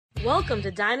Welcome to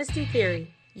Dynasty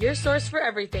Theory, your source for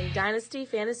everything Dynasty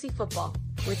Fantasy Football,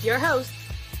 with your hosts,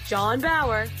 John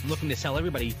Bauer. Looking to sell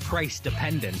everybody price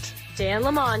dependent. Dan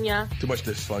Lamagna. Too much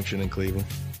dysfunction in Cleveland.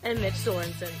 And Mitch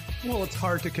Sorensen. Well, it's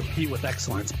hard to compete with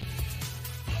excellence.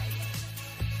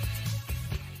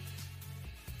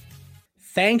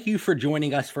 Thank you for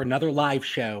joining us for another live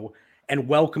show, and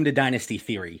welcome to Dynasty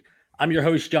Theory. I'm your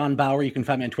host, John Bauer. You can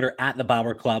find me on Twitter at The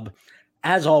Bauer Club.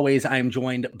 As always, I am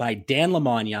joined by Dan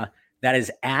Lamagna. That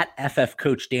is at FF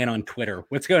Coach Dan on Twitter.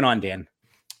 What's going on, Dan?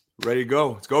 Ready to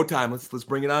go. It's go time. Let's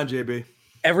bring it on, JB.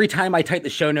 Every time I type the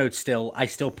show notes I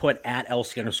still put at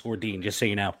LC_Dean, just so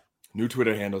you know. New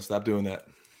Twitter handle. Stop doing that.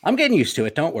 I'm getting used to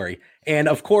it. Don't worry. And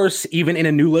of course, even in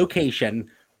a new location,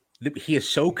 he is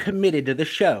so committed to the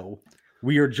show.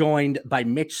 We are joined by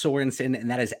Mitch Sorensen, and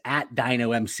that is at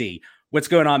DynoMC. What's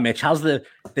going on, Mitch? How's the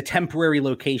temporary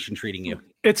location treating you?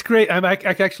 It's great. I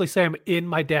can actually say I'm in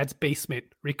my dad's basement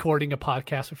recording a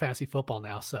podcast for fantasy football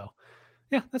now. So,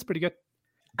 yeah, that's pretty good.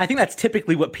 I think that's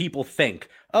typically what people think.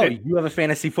 Oh, you have a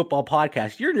fantasy football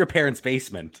podcast. You're in your parents'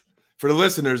 basement. For the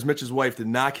listeners, Mitch's wife did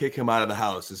not kick him out of the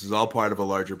house. This is all part of a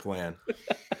larger plan.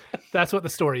 That's what the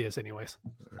story is anyways.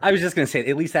 I was just going to say,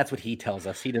 at least that's what he tells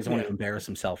us. He doesn't want to embarrass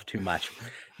himself too much.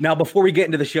 Now, before we get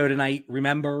into the show tonight,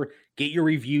 remember, get your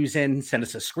reviews in, send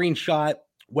us a screenshot,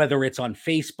 whether it's on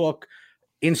Facebook,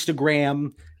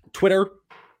 Instagram, Twitter.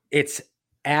 It's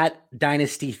at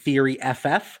Dynasty Theory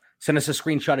FF. Send us a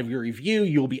screenshot of your review.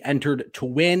 You'll be entered to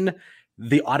win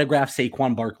the autographed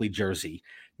Saquon Barkley jersey.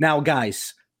 Now,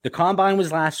 guys, the Combine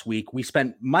was last week. We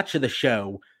spent much of the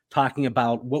show talking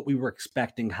about what we were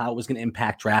expecting, how it was going to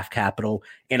impact draft capital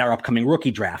in our upcoming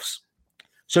rookie drafts.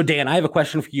 So, Dan, I have a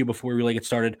question for you before we really get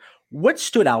started. What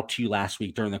stood out to you last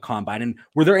week during the Combine, and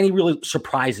were there any real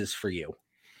surprises for you?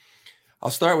 I'll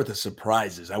start with the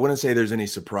surprises. I wouldn't say there's any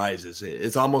surprises.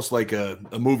 It's almost like a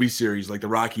movie series, like the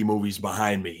Rocky movies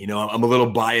behind me. You know, I'm a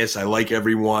little biased. I like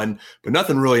everyone, but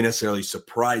nothing really necessarily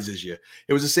surprises you.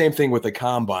 It was the same thing with the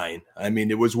Combine. I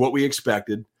mean, it was what we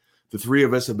expected. The three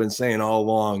of us have been saying all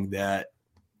along that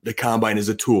the Combine is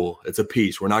a tool. It's a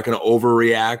piece. We're not going to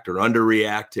overreact or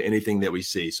underreact to anything that we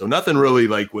see. So nothing really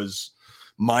was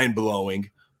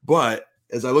mind-blowing. But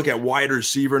as I look at wide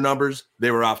receiver numbers, they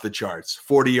were off the charts.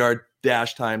 40-yard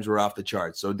dash times were off the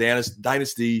charts. So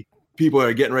Dynasty people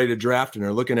are getting ready to draft and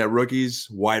are looking at rookies.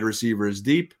 Wide receiver is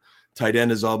deep. Tight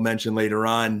end, as I'll mention later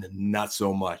on, not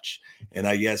so much. And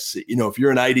I guess, if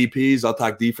you're in IDPs, I'll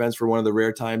talk defense for one of the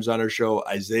rare times on our show.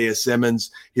 Isaiah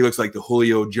Simmons, he looks like the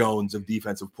Julio Jones of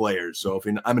defensive players. So if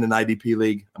I'm in an IDP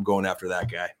league, I'm going after that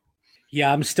guy.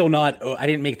 Yeah, I'm still not. I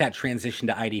didn't make that transition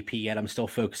to IDP yet. I'm still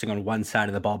focusing on one side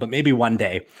of the ball, but maybe one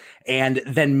day. And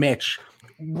then Mitch,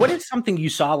 what is something you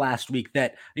saw last week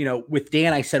that, with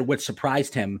Dan, I said what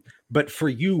surprised him, but for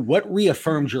you, what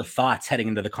reaffirmed your thoughts heading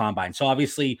into the Combine? So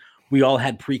obviously we all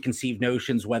had preconceived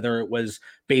notions, whether it was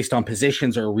based on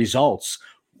positions or results.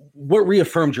 What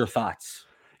reaffirmed your thoughts?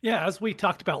 Yeah, as we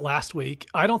talked about last week,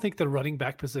 I don't think the running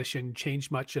back position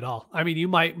changed much at all. I mean, you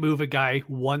might move a guy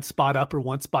one spot up or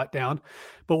one spot down,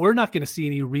 but we're not going to see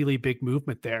any really big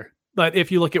movement there. But if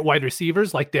you look at wide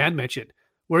receivers, like Dan mentioned,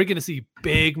 we're going to see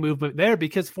big movement there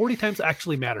because 40 times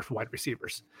actually matter for wide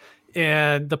receivers.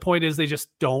 And the point is they just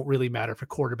don't really matter for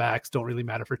quarterbacks, don't really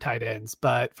matter for tight ends.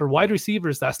 But for wide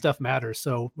receivers, that stuff matters.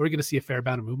 So we're going to see a fair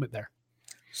amount of movement there.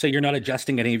 So you're not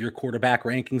adjusting any of your quarterback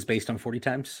rankings based on 40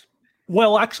 times?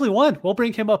 Well, actually one. We'll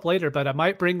bring him up later, but I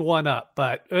might bring one up.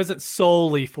 But it isn't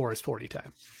solely for his 40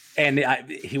 time. And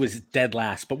he was dead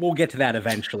last, but we'll get to that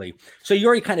eventually. So you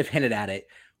already kind of hinted at it.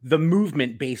 The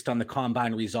movement based on the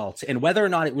Combine results and whether or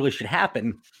not it really should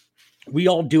happen, we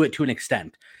all do it to an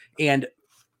extent. And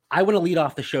I want to lead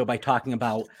off the show by talking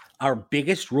about our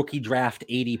biggest rookie draft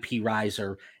ADP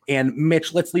riser. And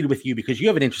Mitch, let's lead with you because you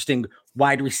have an interesting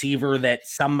wide receiver that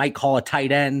some might call a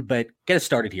tight end, but get us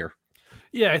started here.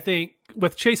 Yeah, I think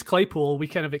with Chase Claypool, we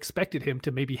kind of expected him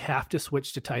to maybe have to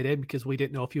switch to tight end because we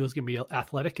didn't know if he was going to be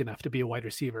athletic enough to be a wide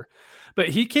receiver. But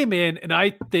he came in, and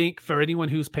I think for anyone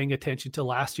who's paying attention to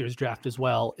last year's draft as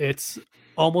well, it's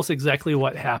almost exactly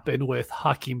what happened with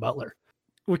Hakeem Butler.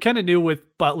 We kind of knew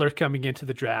with Butler coming into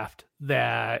the draft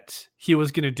that he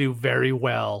was going to do very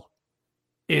well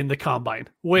in the Combine.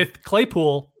 With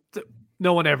Claypool,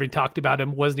 no one ever talked about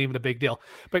him, wasn't even a big deal.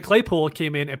 But Claypool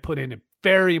came in and put in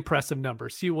very impressive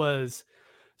numbers. He was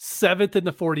 7th in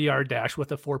the 40-yard dash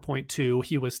with a 4.2.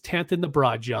 He was 10th in the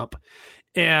broad jump.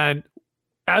 And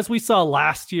as we saw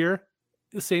last year,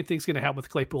 the same thing's going to happen with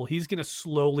Claypool. He's going to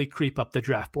slowly creep up the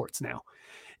draft boards now.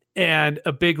 And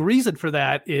a big reason for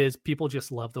that is people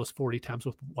just love those 40 times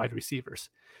with wide receivers.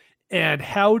 And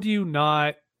how do you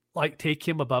not like take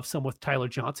him above some with Tyler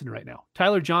Johnson right now.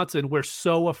 Tyler Johnson, we're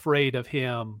so afraid of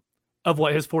him, of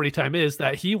what his 40 time is,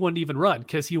 that he wouldn't even run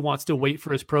because he wants to wait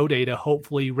for his pro day to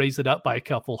hopefully raise it up by a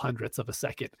couple hundredths of a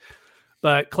second.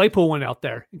 But Claypool went out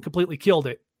there and completely killed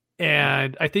it.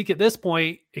 And I think at this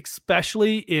point,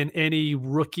 especially in any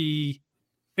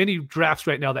drafts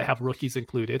right now that have rookies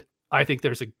included, I think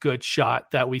there's a good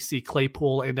shot that we see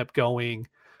Claypool end up going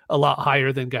a lot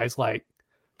higher than guys like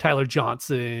Tyler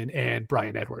Johnson and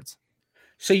Bryan Edwards.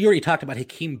 So you already talked about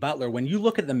Hakeem Butler. When you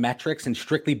look at the metrics and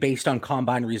strictly based on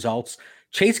combine results,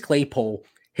 Chase Claypool,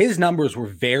 his numbers were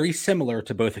very similar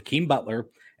to both Hakeem Butler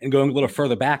and, going a little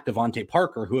further back, Devontae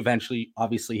Parker, who eventually,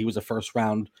 obviously, he was a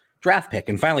first-round draft pick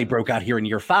and finally broke out here in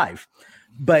year 5.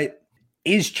 But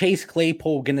is Chase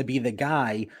Claypool going to be the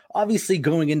guy? Obviously,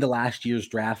 going into last year's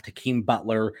draft, Hakeem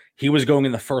Butler, he was going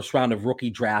in the first round of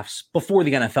rookie drafts before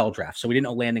the NFL draft, so we didn't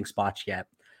know landing spots yet.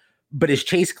 But is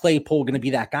Chase Claypool going to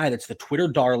be that guy that's the Twitter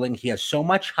darling? He has so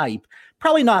much hype.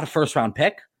 Probably not a first-round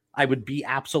pick. I would be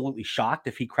absolutely shocked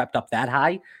if he crept up that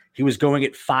high. He was going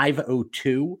at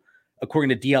 502,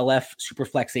 according to DLF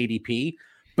Superflex ADP.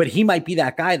 But he might be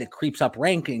that guy that creeps up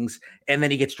rankings, and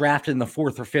then he gets drafted in the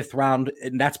 4th or 5th round,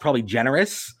 and that's probably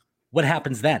generous. What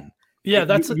happens then? Yeah,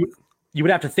 you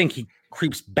would have to think he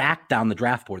creeps back down the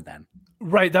draft board then.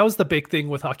 Right. That was the big thing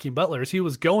with Hakeem Butler, is he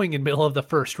was going in middle of the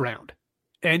first round.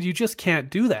 And you just can't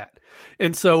do that.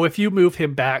 And so if you move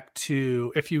him back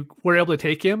to, if you were able to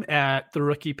take him at the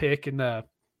rookie pick in the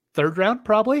 3rd round,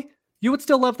 probably, you would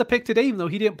still love the pick today, even though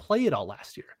he didn't play it all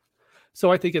last year.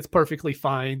 So I think it's perfectly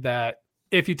fine that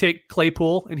if you take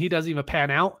Claypool and he doesn't even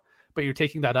pan out, but you're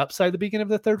taking that upside at the beginning of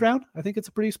the 3rd round, I think it's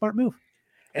a pretty smart move.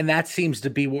 And that seems to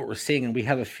be what we're seeing. And we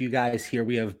have a few guys here.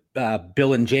 We have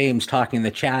Bill and James talking in the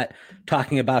chat,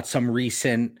 talking about some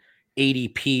recent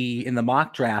ADP in the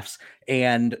mock drafts,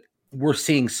 and we're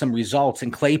seeing some results.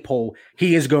 And Claypool,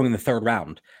 he is going in the 3rd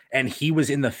round, and he was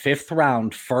in the 5th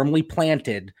round, firmly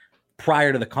planted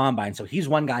prior to the combine. So he's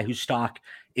one guy whose stock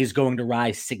is going to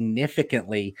rise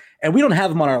significantly. And we don't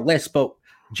have him on our list, but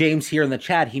James here in the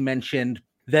chat, he mentioned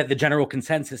that the general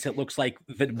consensus, it looks like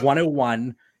the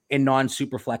 101 in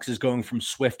non-superflex is going from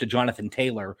Swift to Jonathan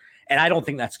Taylor. And I don't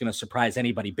think that's going to surprise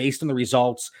anybody based on the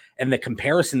results and the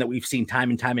comparison that we've seen time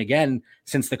and time again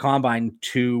since the combine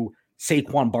to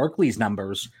Saquon Barkley's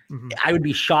numbers. Mm-hmm. I would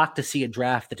be shocked to see a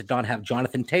draft that did not have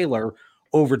Jonathan Taylor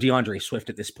over DeAndre Swift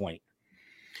at this point.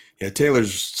 Yeah,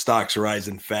 Taylor's stock's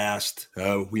rising fast.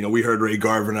 We heard Ray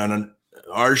Garvin on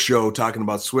our show talking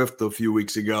about Swift a few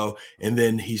weeks ago, and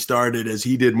then he started, as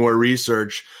he did more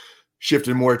research,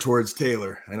 shifting more towards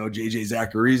Taylor. I know JJ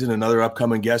Zacharyson, another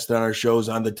upcoming guest on our show, is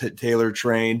on the Taylor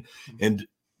train. And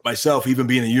myself, even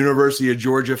being a University of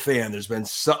Georgia fan, there's been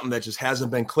something that just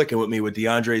hasn't been clicking with me with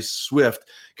DeAndre Swift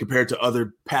compared to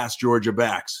other past Georgia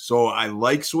backs. So I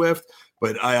like Swift,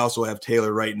 but I also have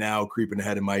Taylor right now creeping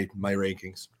ahead in my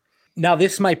rankings. Now,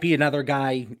 this might be another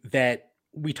guy that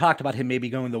we talked about him maybe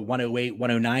going the 108,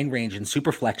 109 range in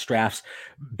Superflex drafts.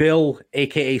 Bill,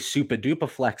 a.k.a. Super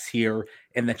Dupaflex here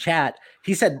in the chat,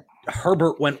 he said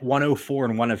Herbert went 104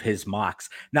 in one of his mocks.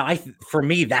 Now, for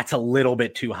me, that's a little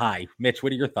bit too high. Mitch,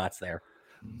 what are your thoughts there?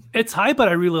 It's high, but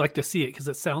I really like to see it because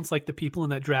it sounds like the people in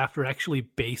that draft are actually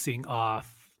basing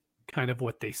off kind of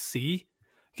what they see.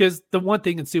 Because the one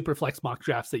thing in Superflex mock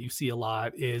drafts that you see a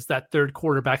lot is that 3rd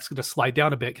quarterback's going to slide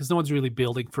down a bit because no one's really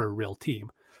building for a real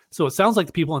team. So it sounds like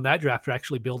the people in that draft are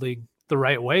actually building the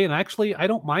right way. And actually, I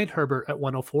don't mind Herbert at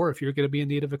 104 if you're going to be in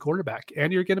need of a quarterback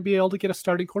and you're going to be able to get a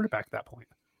starting quarterback at that point.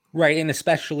 Right. And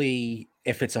especially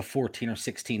if it's a 14 or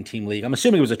 16 team league. I'm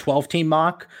assuming it was a 12 team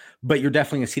mock, but you're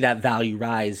definitely going to see that value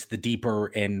rise the deeper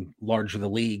and larger the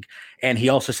league. And he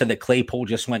also said that Claypool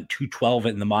just went 212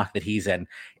 in the mock that he's in.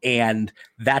 And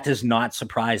that does not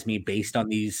surprise me based on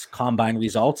these combine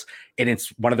results. And it's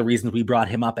one of the reasons we brought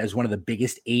him up as one of the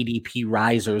biggest ADP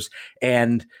risers.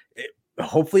 And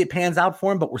hopefully it pans out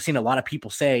for him, but we're seeing a lot of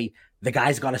people say the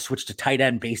guy's got to switch to tight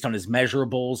end based on his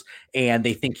measurables, and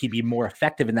they think he'd be more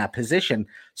effective in that position.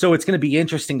 So it's going to be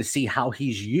interesting to see how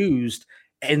he's used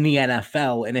in the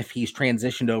NFL and if he's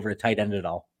transitioned over to tight end at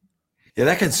all. Yeah,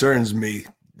 that concerns me,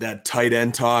 that tight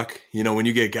end talk. You know, when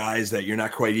you get guys that you're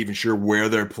not quite even sure where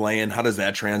they're playing, how does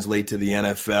that translate to the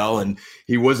NFL? And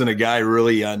he wasn't a guy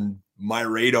really on my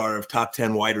radar of top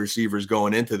 10 wide receivers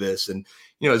going into this. And,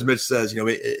 you know, as Mitch says, you know,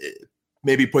 it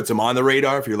maybe puts him on the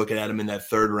radar. If you're looking at him in that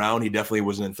 3rd round, he definitely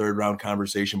wasn't in 3rd round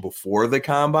conversation before the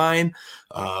combine,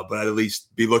 but I'd at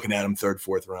least be looking at him 3rd,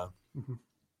 4th round. Mm-hmm.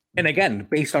 And again,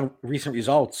 based on recent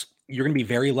results, you're going to be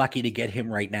very lucky to get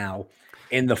him right now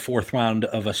in the 4th round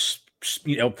of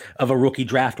a rookie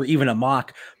draft or even a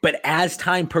mock. But as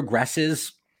time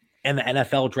progresses, and the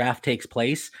NFL draft takes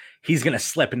place, he's going to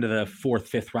slip into the 4th,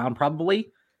 5th round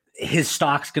probably. His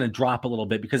stock's going to drop a little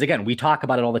bit because, again, we talk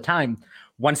about it all the time.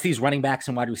 Once these running backs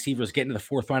and wide receivers get into the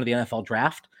 4th round of the NFL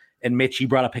draft, and Mitch, you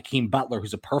brought up Hakeem Butler,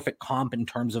 who's a perfect comp in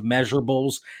terms of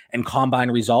measurables and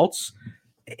combine results.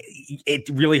 It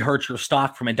really hurts your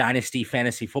stock from a dynasty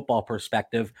fantasy football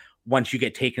perspective once you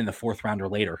get taken in the 4th round or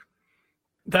later.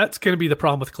 That's going to be the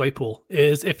problem with Claypool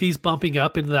is if he's bumping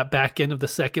up into that back end of the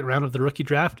 2nd round of the rookie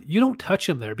draft, you don't touch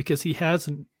him there because he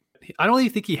hasn't. I don't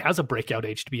even think he has a breakout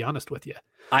age, to be honest with you.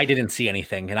 I didn't see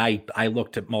anything, and I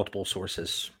looked at multiple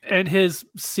sources. And his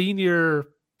senior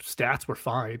stats were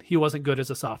fine. He wasn't good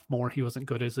as a sophomore. He wasn't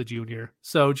good as a junior.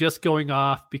 So just going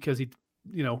off because he,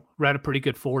 ran a pretty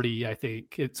good 40, I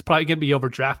think it's probably going to be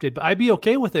overdrafted, but I'd be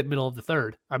okay with it middle of the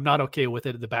 3rd. I'm not okay with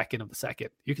it at the back end of the 2nd.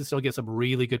 You can still get some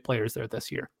really good players there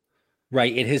this year.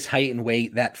 Right. At his height and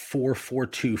weight, that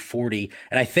 4.42 40.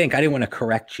 And I think I didn't want to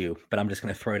correct you, but I'm just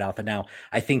going to throw it out there now.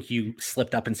 I think you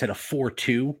slipped up and said a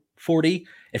 4.2 40.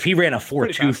 If he ran a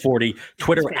 4.2 40,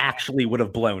 Twitter actually would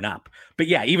have blown up. But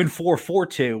yeah, even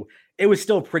 4.42, it was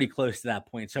still pretty close to that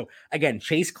point. So again,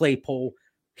 Chase Claypool,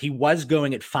 he was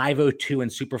going at 5.02 in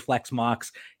Superflex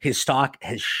mocks. His stock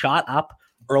has shot up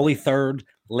early 3rd,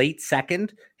 late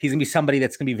 2nd. He's going to be somebody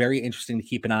that's going to be very interesting to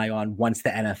keep an eye on once the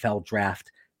NFL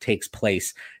draft takes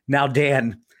place. Now,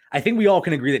 Dan, I think we all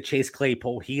can agree that Chase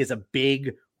Claypool, he is a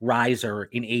big riser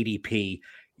in ADP.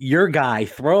 Your guy,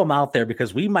 throw him out there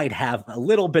because we might have a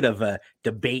little bit of a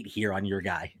debate here on your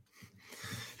guy.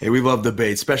 Hey, we love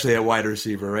debate, especially at wide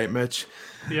receiver, right, Mitch?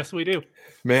 Yes, we do.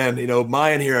 Man,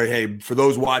 mine here, hey, for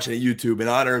those watching at YouTube, in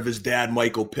honor of his dad,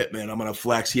 Michael Pittman, I'm going to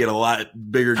flex. He had a lot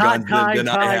bigger guns than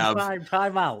I have.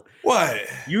 Time out. What?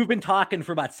 You've been talking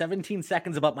for about 17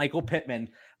 seconds about Michael Pittman.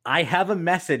 I have a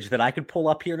message that I could pull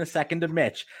up here in a second to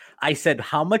Mitch. I said,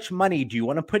 how much money do you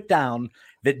want to put down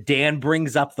that Dan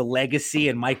brings up the legacy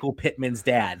and Michael Pittman's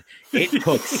dad? It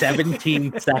took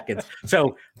 17 seconds.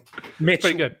 So, Mitch,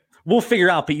 pretty good. We'll figure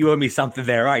out, but you owe me something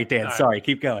there. All right, Dan, all sorry. Right.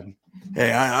 Keep going.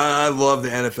 Hey, I love the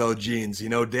NFL genes.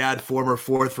 Dad, former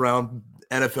 4th round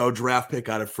NFL draft pick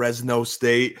out of Fresno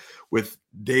State with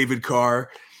David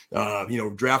Carr,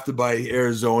 drafted by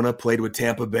Arizona, played with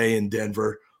Tampa Bay and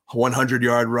Denver,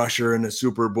 100-yard rusher in the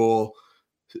Super Bowl,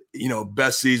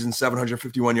 best season,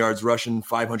 751 yards rushing,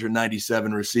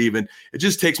 597 receiving. It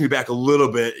just takes me back a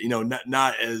little bit,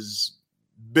 not as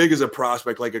big as a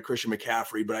prospect like a Christian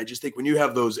McCaffrey, but I just think when you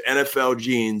have those NFL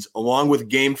genes along with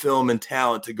game film and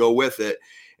talent to go with it,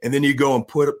 and then you go and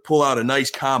pull out a nice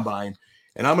combine,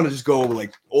 and I'm going to just go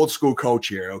like old school coach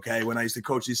here, okay? When I used to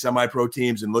coach these semi-pro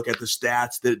teams and look at the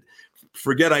stats that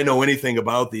forget I know anything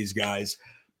about these guys,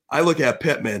 I look at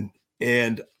Pittman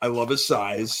and I love his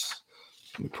size.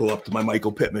 Let me pull up to my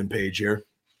Michael Pittman page here.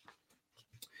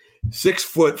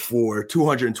 6'4",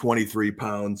 223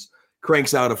 pounds.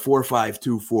 Cranks out a 4.5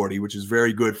 240, which is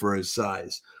very good for his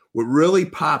size. What really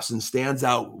pops and stands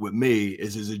out with me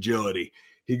is his agility.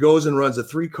 He goes and runs a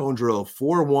 3-cone drill of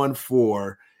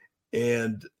 4.14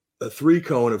 and a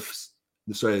 3-cone of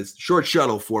short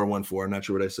shuttle 4.14. I'm not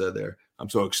sure what I said there.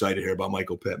 I'm so excited here about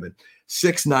Michael Pittman.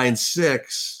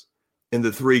 6.96 in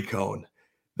the 3-cone.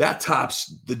 That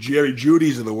tops the Jerry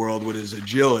Judys of the world with his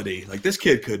agility. Like, this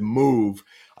kid could move.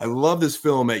 I love this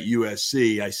film at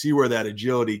USC. I see where that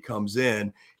agility comes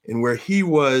in and where he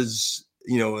was,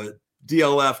 a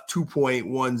DLF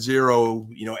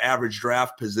 2.10, average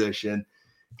draft position.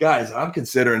 Guys, I'm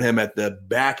considering him at the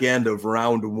back end of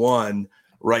round 1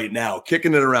 right now,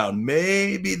 kicking it around,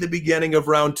 maybe the beginning of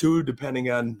round 2,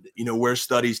 depending on, where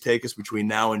studies take us between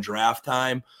now and draft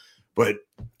time. But,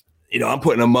 I'm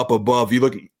putting him up above. You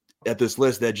look at this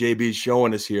list that JB's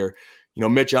showing us here.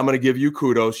 Mitch, I'm going to give you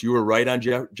kudos. You were right on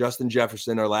Justin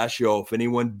Jefferson, our last show. If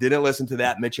anyone didn't listen to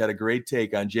that, Mitch had a great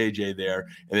take on JJ there,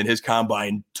 and then his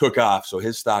combine took off, so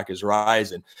his stock is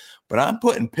rising. But I'm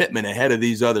putting Pittman ahead of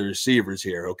these other receivers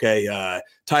here, okay?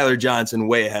 Tyler Johnson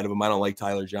way ahead of him. I don't like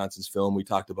Tyler Johnson's film. We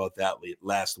talked about that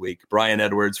last week. Brian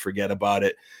Edwards, forget about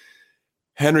it.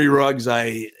 Henry Ruggs,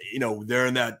 they're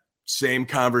in that same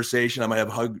conversation. I might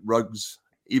have Ruggs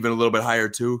even a little bit higher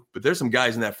too, but there's some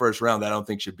guys in that first round that I don't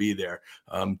think should be there.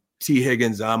 T.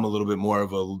 Higgins, I'm a little bit more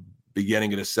of a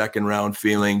beginning of the second round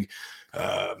feeling.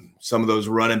 Some of those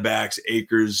running backs,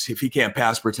 Akers, if he can't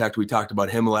pass protect, we talked about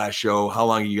him last show. How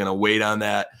long are you going to wait on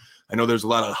that? I know there's a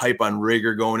lot of hype on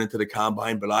Rager going into the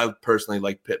combine, but I personally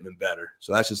like Pittman better.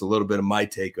 So that's just a little bit of my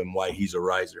take on why he's a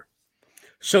riser.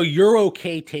 So you're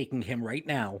okay taking him right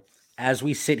now as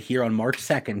we sit here on March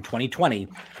 2nd, 2020,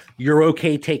 you're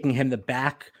okay taking him the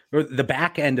back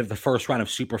end of the first round of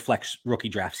Superflex rookie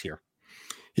drafts here?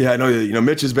 Yeah, I know.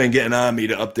 Mitch has been getting on me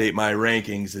to update my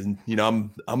rankings, and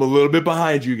I'm a little bit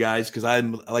behind you guys because I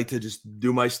like to just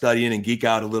do my studying and geek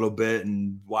out a little bit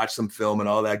and watch some film and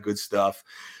all that good stuff.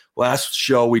 Last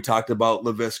show we talked about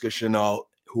Laviska Shenault,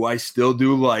 who I still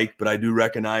do like, but I do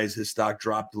recognize his stock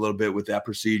dropped a little bit with that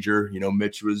procedure.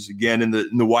 Mitch was again in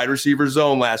the wide receiver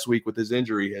zone last week with his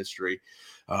injury history.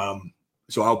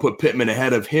 So I'll put Pittman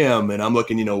ahead of him, and I'm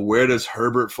looking, where does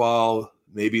Herbert fall?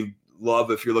 Maybe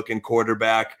Love if you're looking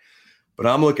quarterback, but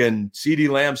I'm looking CeeDee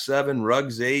Lamb 7,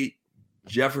 Ruggs 8,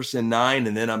 Jefferson 9,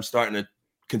 and then I'm starting to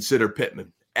consider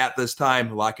Pittman. At this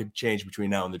time, a lot could change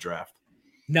between now and the draft.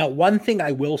 Now, one thing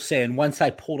I will say, and once I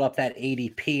pulled up that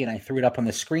ADP and I threw it up on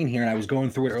the screen here, and I was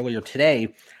going through it earlier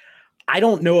today, I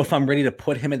don't know if I'm ready to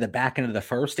put him in the back end of the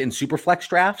first in Superflex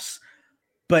drafts,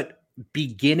 but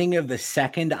beginning of the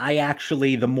second,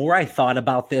 the more I thought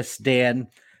about this, Dan,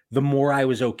 the more I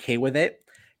was okay with it.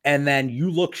 And then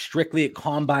you look strictly at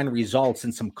combine results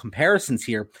and some comparisons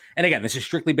here. And again, this is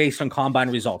strictly based on combine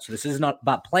results. So this is not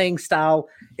about playing style.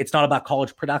 It's not about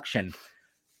college production.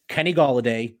 Kenny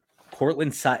Golladay,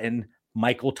 Courtland Sutton,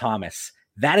 Michael Thomas.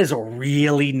 That is a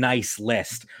really nice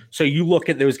list. So you look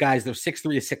at those guys, they're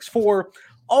 6'3" to 6'4",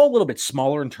 all a little bit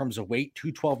smaller in terms of weight,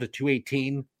 212 to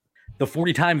 218. The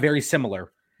 40 time, very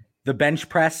similar. The bench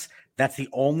press, that's the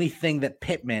only thing that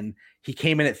Pittman, he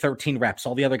came in at 13 reps.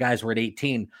 All the other guys were at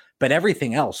 18. But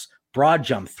everything else, broad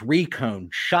jump, 3-cone,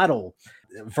 shuttle,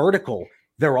 vertical,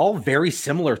 they're all very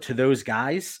similar to those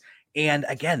guys. And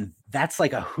again, that's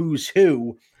like a who's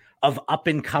who of up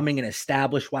and coming and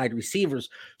established wide receivers.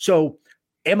 So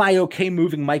am I okay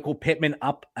moving Michael Pittman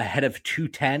up ahead of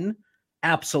 210?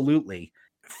 Absolutely.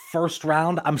 First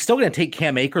round, I'm still going to take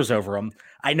Cam Akers over him.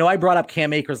 I know I brought up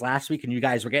Cam Akers last week and you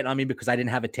guys were getting on me because I didn't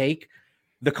have a take.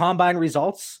 The combine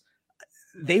results,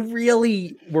 they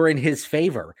really were in his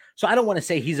favor. So I don't want to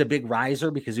say he's a big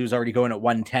riser because he was already going at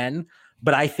 110,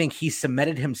 but I think he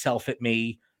cemented himself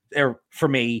for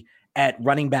me at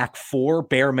running back 4,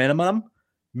 bare minimum,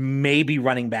 maybe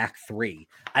running back 3.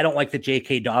 I don't like that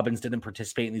J.K. Dobbins didn't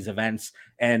participate in these events.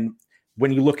 And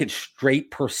when you look at straight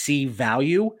perceived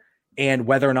value and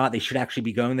whether or not they should actually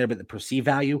be going there, but the perceived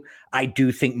value, I do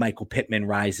think Michael Pittman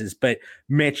rises. But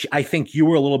Mitch, I think you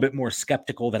were a little bit more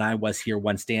skeptical than I was here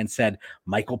once Dan said,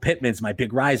 Michael Pittman's my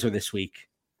big riser this week.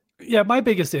 Yeah, my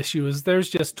biggest issue is there's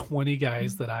just 20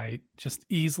 guys that I just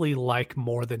easily like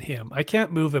more than him. I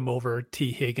can't move him over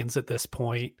T. Higgins at this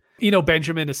point.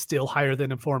 Benjamin is still higher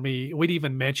than him for me. We'd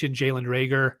even mentioned Jalen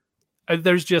Reagor.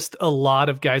 There's just a lot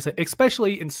of guys,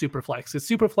 especially in Superflex. In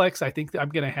Superflex, I think that I'm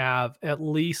going to have at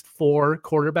least 4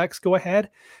 quarterbacks go ahead,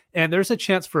 and there's a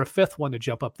chance for a 5th one to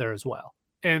jump up there as well.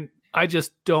 And I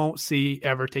just don't see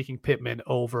ever taking Pittman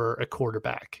over a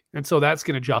quarterback. And so that's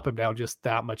going to drop him down just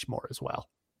that much more as well.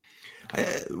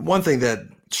 One thing that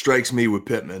strikes me with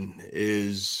Pittman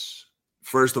is,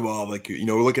 first of all,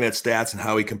 we're looking at stats and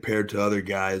how he compared to other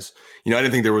guys. I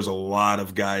didn't think there was a lot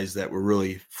of guys that were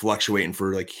really fluctuating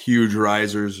for huge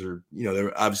risers, or, there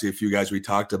were obviously a few guys we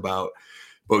talked about.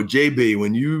 But JB,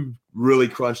 when you really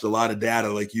crunched a lot of data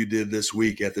like you did this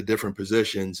week at the different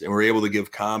positions and were able to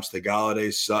give comps to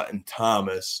Golladay, Sutton,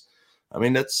 Thomas,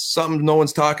 that's something no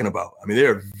one's talking about. They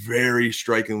are very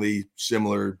strikingly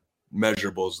similar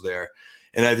measurables there.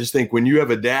 And I just think when you have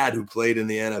a dad who played in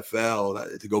the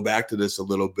NFL, to go back to this a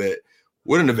little bit,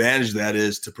 what an advantage that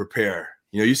is to prepare.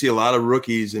 You see a lot of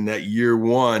rookies in that year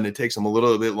 1, it takes them a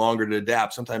little bit longer to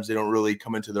adapt. Sometimes they don't really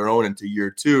come into their own into year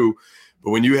 2.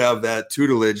 But when you have that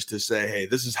tutelage to say, hey,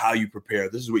 this is how you prepare,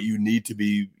 this is what you need to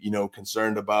be,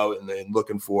 concerned about and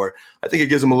looking for, I think it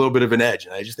gives them a little bit of an edge.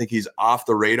 And I just think he's off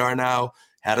the radar now.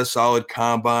 Had a solid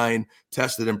combine,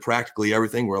 tested in practically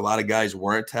everything where a lot of guys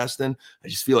weren't testing. I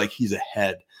just feel like he's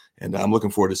ahead, and I'm looking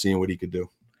forward to seeing what he could do.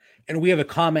 And we have a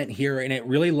comment here, and it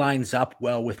really lines up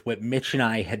well with what Mitch and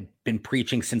I had been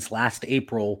preaching since last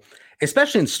April,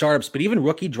 especially in startups, but even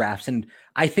rookie drafts. And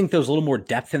I think there's a little more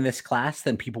depth in this class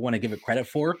than people want to give it credit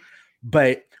for.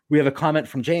 But we have a comment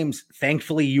from James.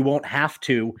 Thankfully, you won't have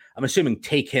to, I'm assuming,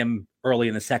 take him early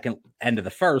in the second end of the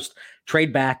first,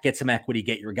 trade back, get some equity,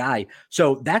 get your guy.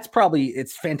 So that's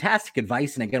it's fantastic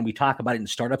advice. And again, we talk about it in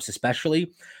startups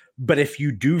especially. But if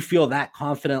you do feel that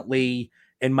confidently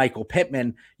in Michael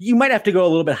Pittman, you might have to go a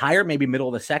little bit higher, maybe middle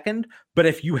of the second. But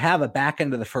if you have a back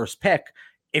end of the first pick,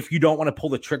 if you don't want to pull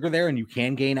the trigger there and you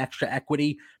can gain extra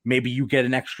equity, maybe you get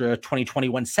an extra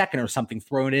 2021 second or something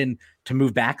thrown in to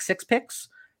move back 6 picks.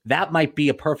 That might be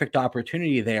a perfect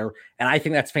opportunity there. And I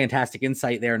think that's fantastic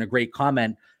insight there and a great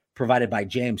comment provided by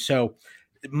James. So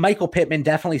Michael Pittman,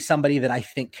 definitely somebody that I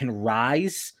think can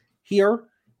rise here,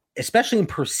 especially in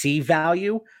perceived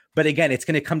value. But again, it's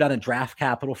going to come down to draft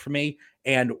capital for me.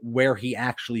 and where he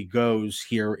actually goes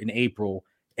here in April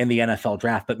in the NFL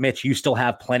draft. But Mitch, you still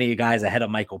have plenty of guys ahead of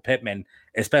Michael Pittman,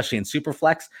 especially in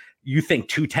Superflex. You think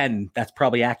 210, that's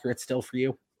probably accurate still for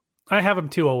you? I have him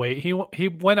 208. He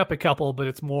went up a couple, but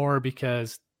it's more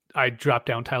because I dropped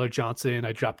down Tyler Johnson.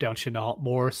 I dropped down Chenault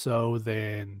more so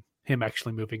than him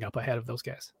actually moving up ahead of those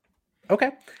guys.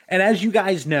 Okay. And as you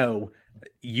guys know,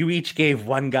 you each gave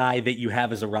one guy that you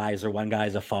have as a riser, one guy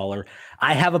as a faller.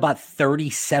 I have about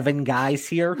 37 guys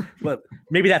here. Well,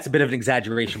 maybe that's a bit of an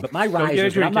exaggeration, but my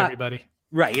risers, everybody.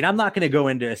 Right. And I'm not going to go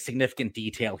into significant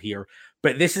detail here,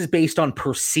 but this is based on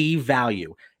perceived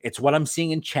value. It's what I'm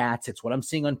seeing in chats. It's what I'm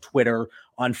seeing on Twitter,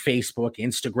 on Facebook,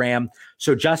 Instagram.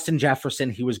 So Justin Jefferson,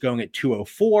 he was going at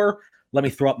 204. Let me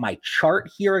throw up my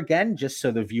chart here again, just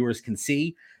so the viewers can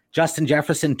see. Justin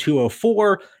Jefferson,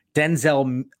 204.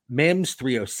 Denzel Mims,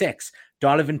 306.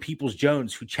 Donovan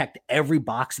Peoples-Jones, who checked every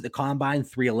box at the combine,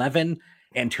 311.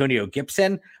 Antonio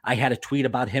Gibson, I had a tweet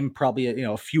about him probably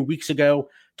a few weeks ago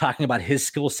talking about his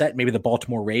skill set, maybe the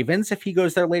Baltimore Ravens if he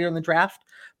goes there later in the draft,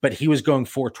 but he was going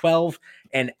 412.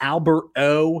 And Albert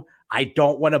O, I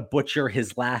don't want to butcher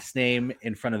his last name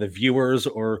in front of the viewers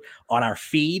or on our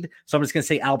feed, so I'm just going to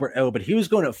say Albert O, but he was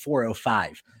going at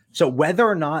 405. So whether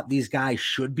or not these guys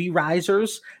should be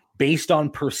risers based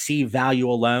on perceived value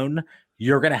alone,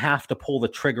 you're going to have to pull the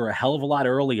trigger a hell of a lot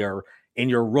earlier in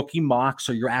your rookie mocks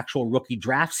or your actual rookie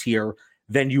drafts here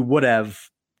than you would have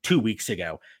 2 weeks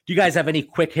ago. Do you guys have any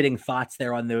quick hitting thoughts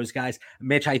there on those guys?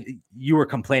 Mitch, you were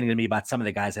complaining to me about some of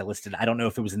the guys I listed. I don't know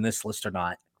if it was in this list or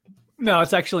not. No,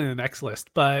 it's actually in the next list,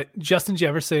 but Justin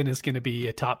Jefferson is going to be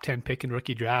a top 10 pick in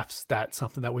rookie drafts. That's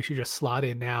something that we should just slot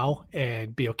in now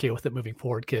and be okay with it moving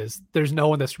forward because there's no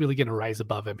one that's really going to rise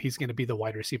above him. He's going to be the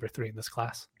wide receiver 3 in this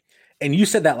class. And you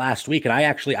said that last week, and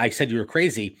I said you were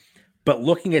crazy, but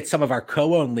looking at some of our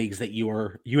co-owned leagues that you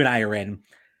and I are in,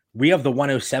 we have the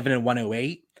 107 and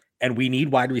 108, and we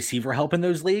need wide receiver help in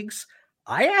those leagues.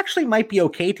 I actually might be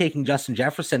okay taking Justin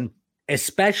Jefferson,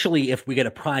 especially if we get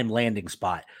a prime landing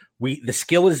spot. The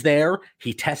skill is there.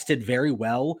 He tested very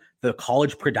well. The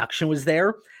college production was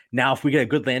there. Now, if we get a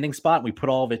good landing spot, we put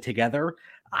all of it together,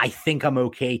 I think I'm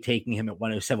okay taking him at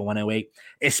 107, 108,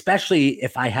 especially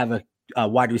if I have a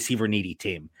wide receiver needy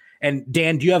team. And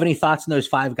Dan, do you have any thoughts on those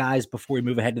 5 guys before we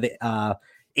move ahead to the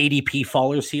ADP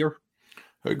fallers here?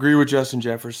 I agree with Justin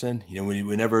Jefferson.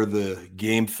 Whenever the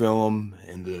game film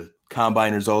and the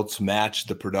combine results match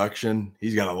the production,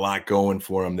 he's got a lot going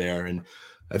for him there. And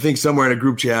I think somewhere in a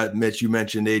group chat, Mitch, you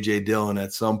mentioned A.J. Dillon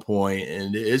at some point,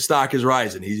 and his stock is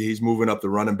rising. He's moving up the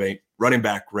running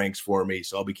back ranks for me,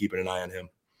 so I'll be keeping an eye on him.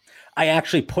 I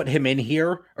actually put him in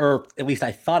here, or at least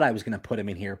I thought I was going to put him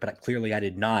in here, but clearly I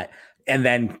did not. And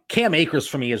then Cam Akers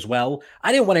for me as well.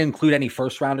 I didn't want to include any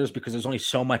first rounders because there's only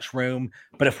so much room.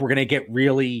 But if we're going to get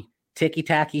really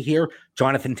ticky-tacky here,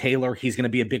 Jonathan Taylor, he's going to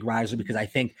be a big riser because I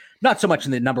think not so much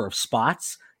in the number of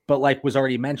spots, but like was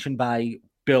already mentioned by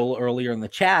Bill earlier in the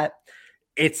chat,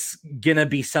 it's going to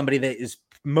be somebody that is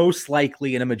most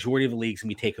likely in a majority of the leagues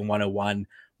going to be taken 101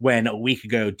 when a week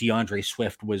ago, DeAndre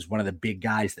Swift was one of the big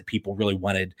guys that people really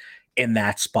wanted in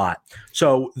that spot.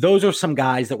 So those are some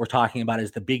guys that we're talking about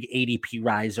as the big ADP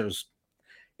risers.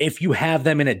 If you have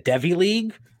them in a Devy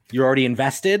league, you're already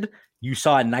invested. You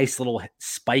saw a nice little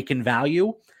spike in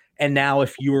value. And now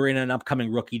if you were in an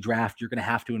upcoming rookie draft, you're going to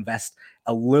have to invest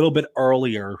a little bit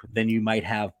earlier than you might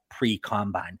have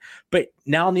pre-combine. But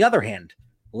now on the other hand,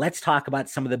 let's talk about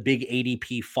some of the big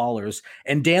ADP fallers.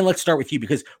 And Dan, let's start with you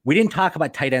because we didn't talk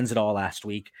about tight ends at all last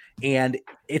week. And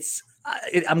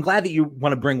I'm glad that you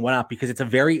want to bring one up because it's a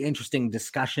very interesting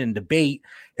discussion and debate,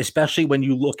 especially when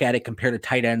you look at it compared to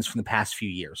tight ends from the past few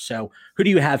years. So who do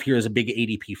you have here as a big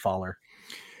ADP faller?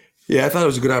 Yeah, I thought it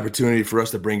was a good opportunity for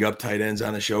us to bring up tight ends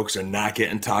on the show because they're not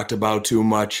getting talked about too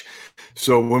much.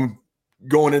 So when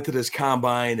going into this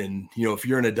combine and, if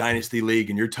you're in a dynasty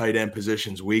league and your tight end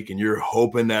position's weak and you're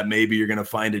hoping that maybe you're going to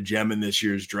find a gem in this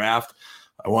year's draft,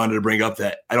 I wanted to bring up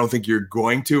that I don't think you're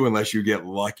going to unless you get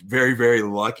lucky, very, very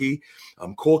lucky.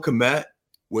 Cole Kmet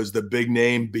was the big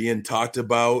name being talked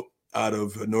about out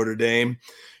of Notre Dame,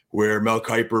 where Mel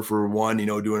Kiper, for one,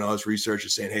 doing all his research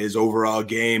is saying, hey, his overall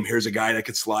game, here's a guy that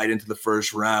could slide into the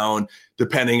first round,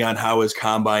 depending on how his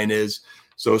combine is.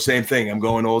 So same thing. I'm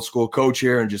going old school coach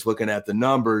here and just looking at the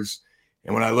numbers.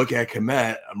 And when I look at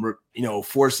Kmet, I'm,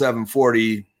 4.7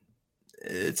 40,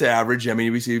 it's average. I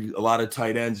mean, we see a lot of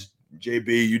tight ends.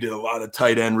 JB, you did a lot of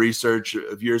tight end research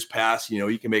of years past.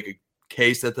 You can make a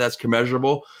case that that's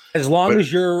commensurable. As long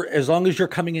as you're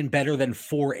coming in better than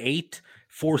 4.8,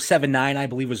 4.79, I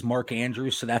believe was Mark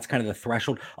Andrews. So that's kind of the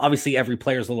threshold. Obviously, every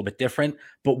player is a little bit different,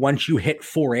 but once you hit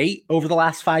 4.8 over the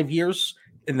last 5 years,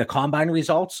 in the combine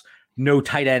results, no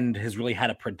tight end has really had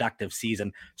a productive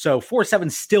season. So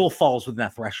 4.7 still falls within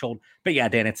that threshold. But yeah,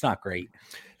 Dan, it's not great.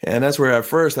 And that's where at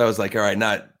first I was like, all right,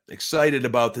 not excited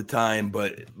about the time,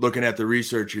 but looking at the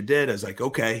research you did, I was like,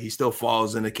 okay, he still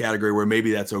falls in the category where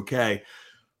maybe that's okay.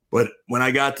 But when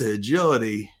I got to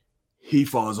agility, he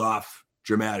falls off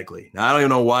dramatically. Now, I don't even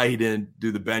know why he didn't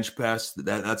do the bench press.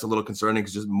 That's a little concerning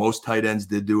because just most tight ends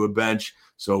did do a bench.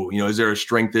 So, is there a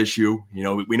strength issue?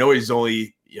 We know he's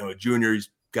only, a junior. He's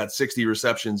got 60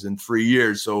 receptions in 3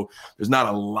 years. So there's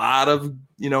not a lot of,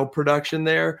 production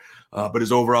there, but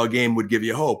his overall game would give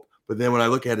you hope. But then when I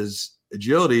look at his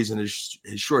agilities and his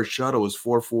short shuttle was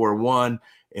 4.41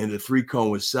 and the 3-cone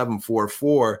was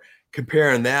 7.44,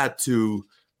 comparing that to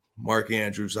Mark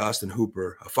Andrews, Austin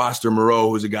Hooper, Foster Moreau,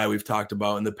 who's a guy we've talked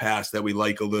about in the past that we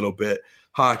like a little bit,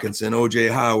 Hawkinson, O.J.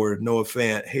 Howard, Noah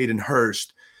Fant, Hayden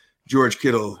Hurst, George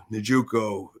Kittle,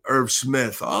 Njoku, Irv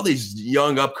Smith, all these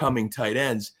young upcoming tight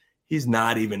ends, he's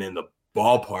not even in the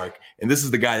ballpark. And this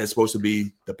is the guy that's supposed to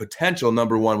be the potential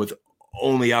number one with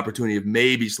only opportunity of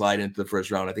maybe slide into the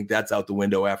first round. I think that's out the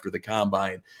window after the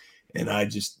combine. And I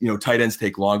just, tight ends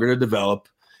take longer to develop.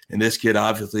 And this kid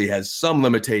obviously has some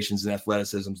limitations in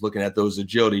athleticism, looking at those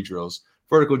agility drills.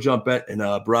 Vertical jump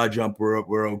and broad jump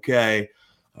were okay.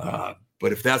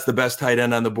 But if that's the best tight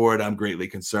end on the board, I'm greatly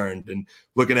concerned. And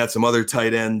looking at some other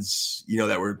tight ends,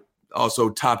 that were also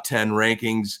top 10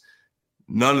 rankings,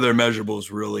 none of their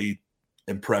measurables really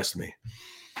impressed me.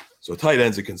 So tight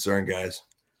end's a concern, guys.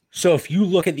 So if you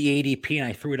look at the ADP, and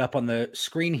I threw it up on the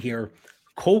screen here,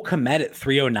 Cole Kmet at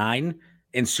 309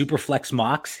 in Superflex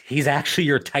mocks, he's actually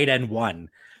your tight end one.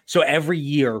 So every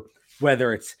year,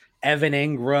 whether it's Evan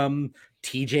Ingram,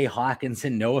 TJ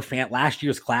Hawkinson, Noah Fant, last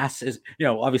year's class is,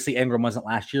 obviously Ingram wasn't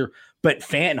last year, but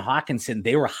Fant and Hawkinson,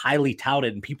 they were highly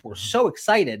touted and people were so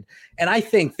excited. And I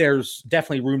think there's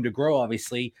definitely room to grow,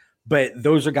 obviously, but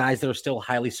those are guys that are still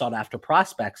highly sought after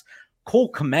prospects.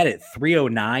 Cole Kmet at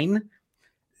 309,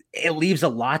 it leaves a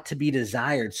lot to be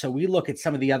desired. So we look at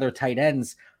some of the other tight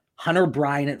ends, Hunter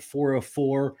Bryant at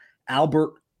 404,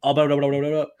 Alberto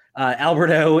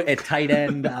at tight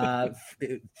end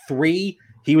 3.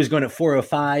 He was going at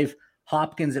 405,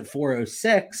 Hopkins at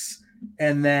 406,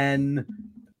 and then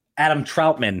Adam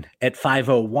Troutman at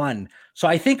 501. So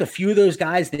I think a few of those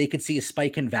guys, they could see a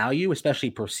spike in value, especially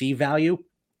perceived value.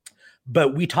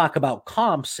 But we talk about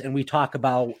comps and we talk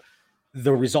about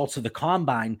the results of the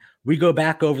combine. We go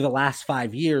back over the last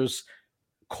 5 years.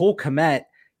 Cole Kmet,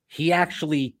 he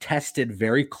actually tested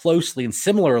very closely and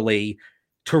similarly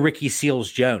to Ricky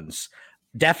Seals-Jones.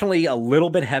 Definitely a little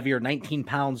bit heavier, 19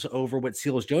 pounds over what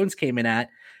Seals-Jones came in at.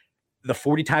 The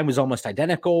 40 time was almost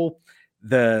identical.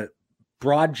 The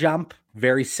broad jump,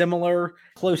 very similar,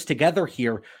 close together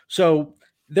here. So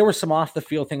there were some off the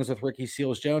field things with Ricky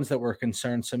Seals-Jones that were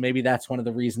concerned. So maybe that's one of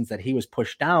the reasons that he was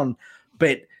pushed down.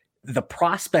 But the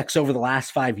prospects over the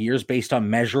last 5 years, based on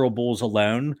measurables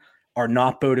alone, are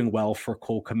not boding well for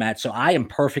Cole Kmet. So I am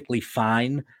perfectly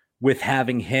fine with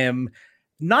having him.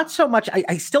 Not so much.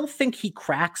 I still think he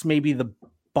cracks maybe the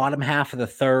bottom half of the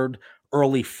third,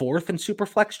 early fourth in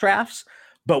Superflex drafts.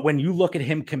 But when you look at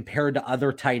him compared to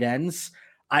other tight ends,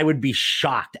 I would be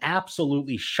shocked,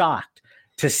 absolutely shocked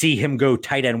to see him go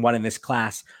tight end one in this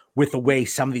class with the way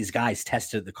some of these guys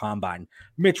tested the combine.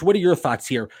 Mitch, what are your thoughts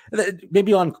here?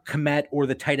 Maybe on Kmet or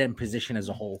the tight end position as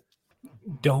a whole?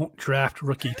 Don't draft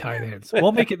rookie tight ends.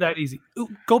 We'll make it that easy.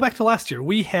 Go back to last year.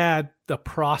 We had the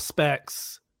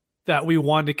prospects that we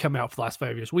wanted to come out for the last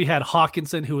 5 years. We had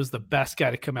Hawkinson, who was the best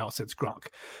guy to come out since Gronk.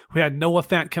 We had Noah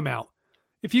Fant come out.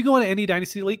 If you go into any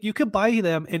dynasty league, you could buy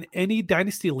them in any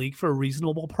dynasty league for a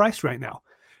reasonable price right now.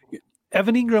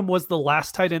 Evan Ingram was the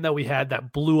last tight end that we had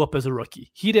that blew up as a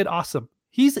rookie. He did awesome.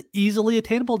 He's easily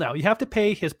attainable now. You have to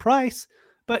pay his price,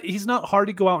 but he's not hard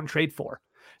to go out and trade for.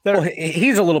 Well,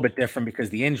 he's a little bit different because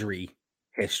the injury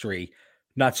history,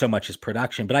 not so much his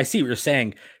production, but I see what you're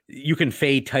saying. You can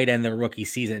fade tight end the rookie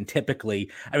season. Typically,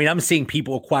 I mean, I'm seeing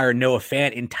people acquire Noah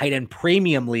Fant in tight end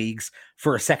premium leagues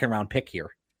for a second round pick here.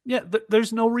 Yeah,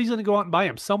 there's no reason to go out and buy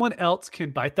him. Someone else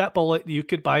can bite that bullet. You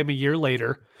could buy him a year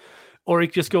later, or you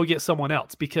could just go get someone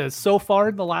else. Because so far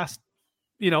in the last,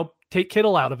 take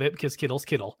Kittle out of it because Kittle's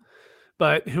Kittle.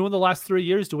 But who in the last 3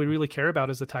 years do we really care about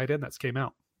as a tight end that's came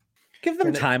out? Give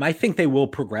them time. I think they will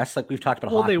progress, like we've talked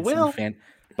about. Well, they will.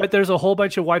 But there's a whole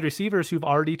bunch of wide receivers who've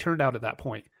already turned out at that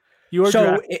point. You are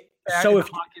so if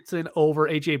Hawkinson over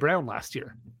AJ Brown last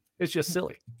year. It's just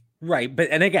silly. Right.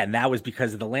 And again, that was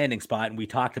because of the landing spot. And we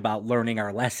talked about learning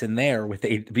our lesson there with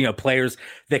players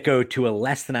that go to a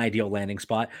less than ideal landing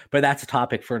spot. But that's a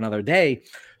topic for another day.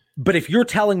 But if you're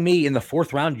telling me in the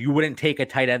 4th round you wouldn't take a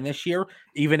tight end this year,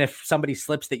 even if somebody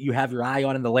slips that you have your eye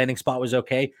on and the landing spot was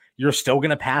okay, you're still going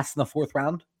to pass in the 4th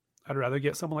round? I'd rather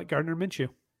get someone like Gardner Minshew,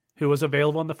 who was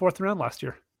available in the 4th round last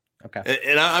year. Okay.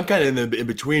 And I'm kind of in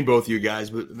between both of you guys,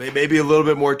 but maybe a little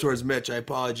bit more towards Mitch. I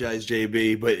apologize,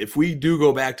 JB. But if we do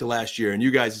go back to last year, and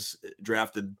you guys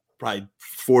drafted probably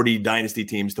 40 dynasty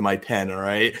teams to my 10, all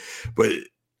right? But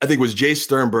I think it was Jay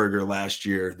Sternberger last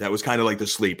year that was kind of like the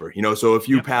sleeper, So if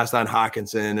you passed on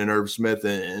Hawkinson and Irv Smith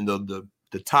and the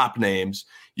top names,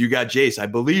 you got Jace, I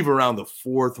believe, around the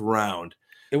 4th round.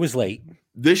 It was late.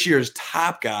 This year's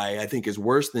top guy, I think, is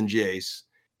worse than Jace.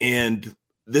 And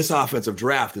this offensive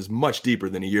draft is much deeper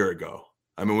than a year ago.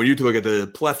 I mean, when you look at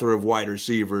the plethora of wide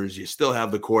receivers, you still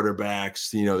have the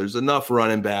quarterbacks. There's enough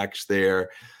running backs there.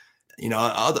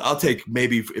 I'll take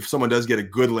maybe if someone does get a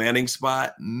good landing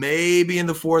spot, maybe in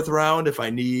the 4th round if I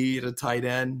need a tight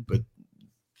end, but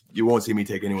you won't see me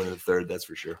take anyone in the 3rd, that's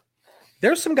for sure.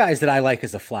 There's some guys that I like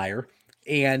as a flyer,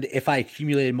 and if I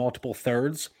accumulated multiple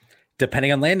 3rds,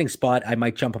 depending on landing spot, I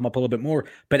might jump him up a little bit more.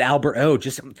 But Albert O,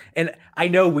 and I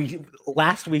know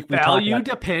last week we value talked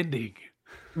about, depending.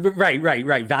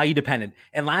 Right. Value dependent.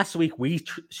 And last week we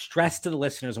stressed to the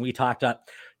listeners and we talked about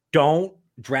don't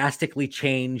drastically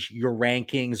change your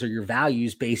rankings or your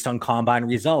values based on combine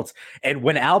results. And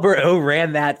when Albert O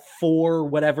ran that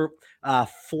 4-4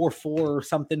 or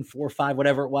something, 4-5,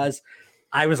 whatever it was,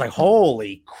 I was like,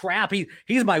 holy crap,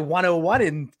 he's my 101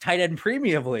 in tight end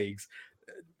premium leagues.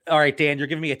 All right, Dan, you're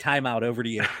giving me a timeout. Over to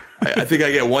you. I think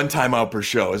I get 1 timeout per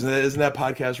show. Isn't that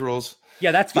podcast rules?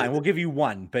 Yeah, that's fine. We'll give you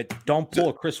 1, but don't pull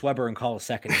a Chris Webber and call a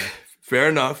second here. Fair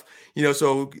enough.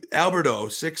 So Alberto,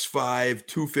 6'5",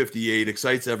 258,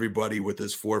 excites everybody with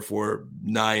this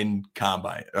 4.49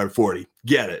 combine or 40.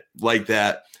 Get it. Like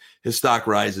that. His stock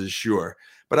rises, sure.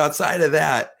 But outside of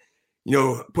that,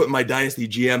 putting my Dynasty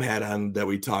GM hat on that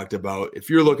we talked about, if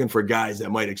you're looking for guys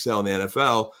that might excel in the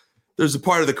NFL, there's a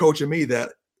part of the coach in me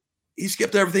that he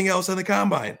skipped everything else on the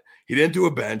combine. He didn't do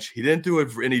a bench. He didn't do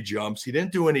any jumps. He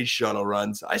didn't do any shuttle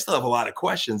runs. I still have a lot of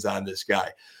questions on this guy.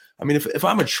 I mean, if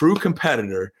I'm a true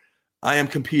competitor, I am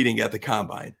competing at the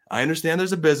combine. I understand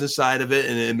there's a business side of it,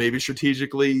 and maybe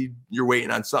strategically you're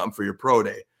waiting on something for your pro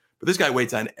day. But this guy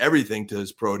waits on everything to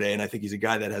his pro day, and I think he's a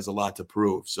guy that has a lot to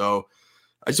prove. So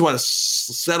I just want to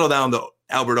settle down the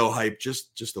Alberto hype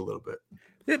just a little bit.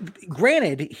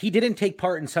 Granted, he didn't take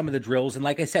part in some of the drills. And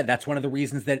like I said, that's one of the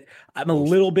reasons that I'm a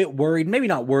little bit worried. Maybe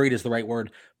not worried is the right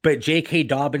word, but J.K.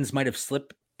 Dobbins might have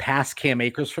slipped past Cam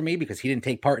Akers for me because he didn't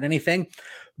take part in anything.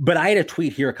 But I had a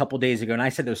tweet here a couple of days ago, and I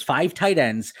said there's 5 tight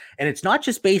ends, and it's not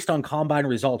just based on combine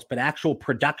results, but actual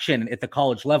production at the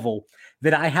college level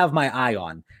that I have my eye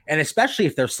on. And especially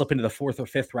if they're slipping to the 4th or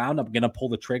 5th round, I'm going to pull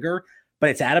the trigger. But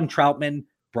it's Adam Troutman,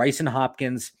 Bryson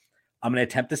Hopkins. I'm going to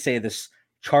attempt to say this.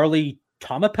 Charlie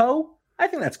Tomapo, I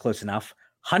think that's close enough.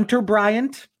 Hunter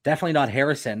Bryant, definitely not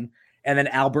Harrison, and then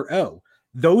Albert O.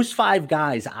 Those 5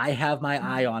 guys I have my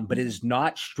eye on, but it is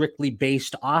not strictly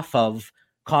based off of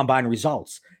combine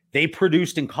results. They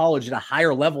produced in college at a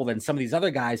higher level than some of these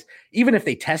other guys. Even if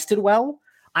they tested well,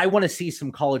 I want to see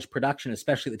some college production,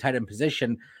 especially the tight end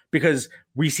position, because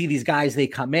we see these guys, they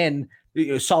come in,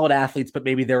 solid athletes, but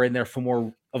maybe they're in there for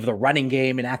more of the running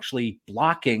game and actually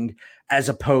blocking as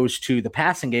opposed to the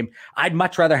passing game. I'd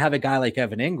much rather have a guy like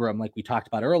Evan Ingram, like we talked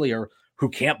about earlier, who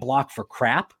can't block for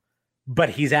crap, but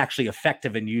he's actually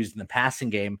effective and used in the passing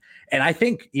game. And I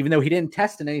think even though he didn't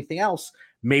test in anything else,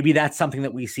 maybe that's something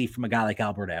that we see from a guy like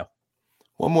Alberto.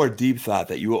 One more deep thought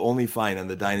that you will only find on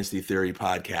the Dynasty Theory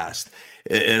podcast.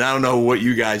 And I don't know what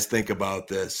you guys think about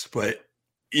this, but,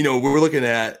 we're looking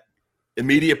at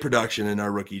immediate production in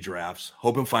our rookie drafts,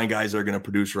 hoping to find guys that are going to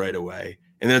produce right away.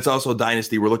 And then it's also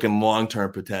Dynasty. We're looking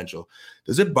long-term potential.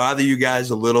 Does it bother you guys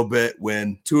a little bit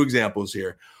when 2 examples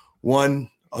here? One,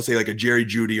 I'll say like a Jerry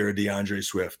Jeudy or a DeAndre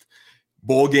Swift.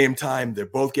 Bowl game time, they're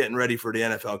both getting ready for the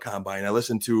NFL Combine. I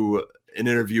listened to an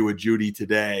interview with Jeudy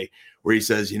today where he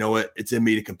says, you know what, it's in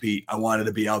me to compete. I wanted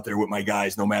to be out there with my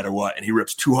guys no matter what. And he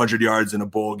rips 200 yards in a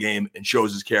bowl game and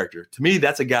shows his character. To me,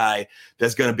 that's a guy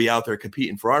that's going to be out there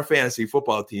competing for our fantasy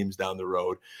football teams down the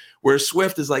road. Where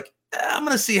Swift is like, I'm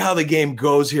going to see how the game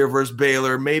goes here versus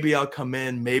Baylor. Maybe I'll come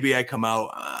in. Maybe I come out.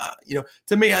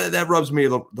 To me, that rubs me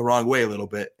the wrong way a little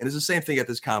bit. And it's the same thing at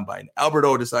this combine.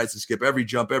 Alberto decides to skip every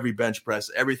jump, every bench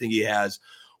press, everything he has,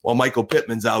 while Michael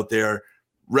Pittman's out there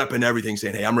repping everything,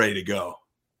 saying, hey, I'm ready to go.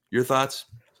 Your thoughts?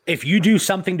 If you do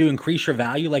something to increase your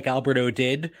value like Alberto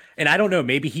did, and I don't know,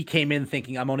 maybe he came in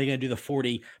thinking I'm only going to do the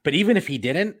 40, but even if he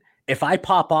didn't, if I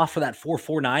pop off for that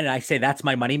 449 and I say that's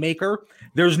my moneymaker,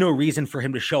 there's no reason for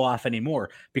him to show off anymore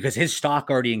because his stock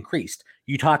already increased.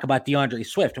 You talk about DeAndre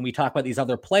Swift and we talk about these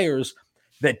other players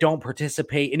that don't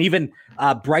participate. And even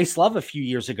Bryce Love a few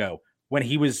years ago when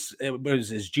it was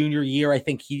his junior year, I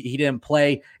think he didn't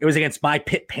play. It was against my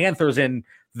Pitt Panthers in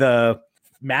the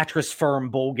Mattress Firm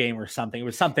bowl game or something. It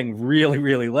was something really,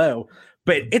 really low.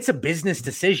 But it's a business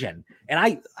decision. And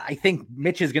I think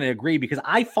Mitch is going to agree because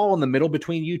I fall in the middle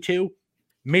between you two.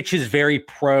 Mitch is very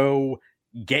pro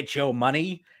get your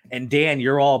money. And Dan,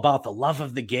 you're all about the love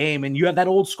of the game. And you have that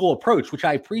old school approach, which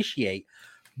I appreciate.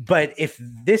 But if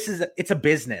it's a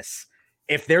business,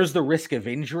 if there's the risk of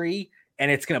injury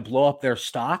and it's going to blow up their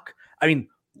stock. I mean,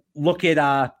 look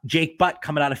at Jake Butt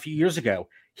coming out a few years ago.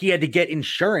 He had to get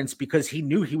insurance because he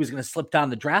knew he was going to slip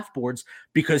down the draft boards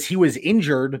because he was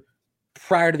injured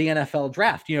prior to the NFL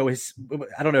draft.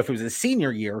 I don't know if it was his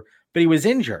senior year, but he was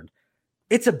injured.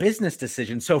 It's a business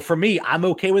decision. So for me, I'm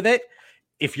okay with it.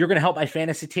 If you're going to help my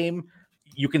fantasy team,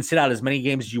 you can sit out as many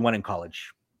games as you want in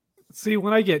college. See,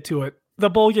 when I get to it, the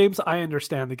bowl games, I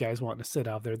understand the guys wanting to sit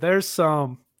out there. There's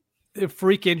some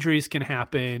freak injuries can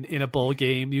happen in a bowl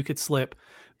game. You could slip.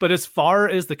 But as far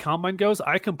as the combine goes,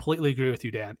 I completely agree with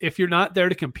you, Dan. If you're not there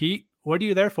to compete, what are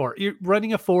you there for? You're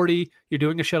running a 40, you're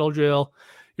doing a shuttle drill,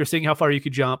 you're seeing how far you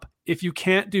could jump. If you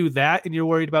can't do that and you're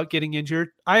worried about getting injured,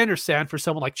 I understand for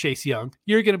someone like Chase Young,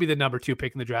 you're going to be the number 2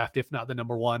 pick in the draft, if not the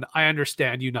number 1. I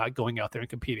understand you not going out there and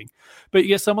competing. But you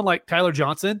get someone like Tyler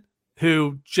Johnson,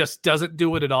 who just doesn't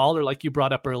do it at all, or like you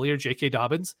brought up earlier, J.K.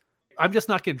 Dobbins. I'm just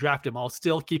not going to draft him. I'll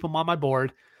still keep him on my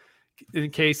board in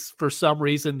case for some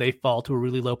reason they fall to a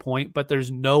really low point, but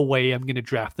there's no way I'm going to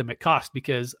draft them at cost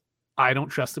because I don't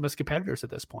trust them as competitors at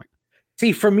this point.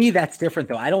 See, for me, that's different,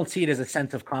 though. I don't see it as a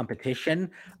sense of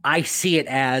competition. I see it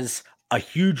as a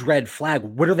huge red flag.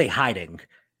 What are they hiding?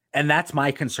 And that's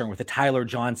my concern with a Tyler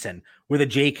Johnson, with a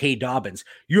J.K. Dobbins.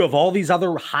 You have all these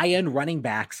other high-end running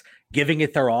backs giving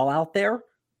it their all out there.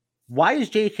 Why is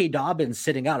J.K. Dobbins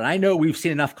sitting out? And I know we've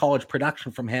seen enough college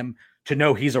production from him to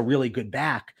know he's a really good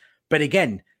back. But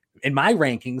again, in my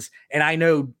rankings, and I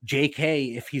know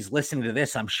JK, if he's listening to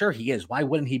this, I'm sure he is. Why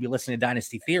wouldn't he be listening to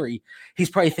Dynasty Theory? He's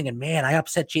probably thinking, man, I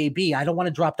upset JB. I don't want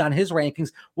to drop down his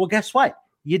rankings. Well, guess what?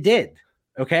 You did.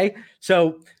 Okay.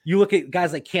 So you look at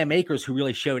guys like Cam Akers, who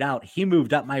really showed out. He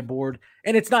moved up my board,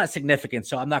 and it's not significant,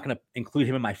 so I'm not going to include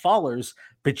him in my fallers,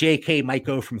 but JK might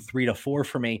go from 3 to 4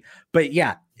 for me. But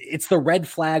yeah, it's the red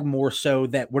flag more so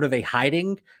that what are they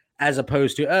hiding? As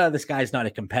opposed to, this guy's not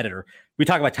a competitor. We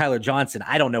talk about Tyler Johnson.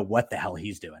 I don't know what the hell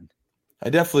he's doing.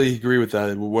 I definitely agree with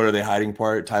that. What are they hiding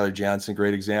part? Tyler Johnson,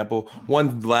 great example.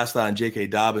 One last on J.K.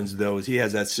 Dobbins, though, is he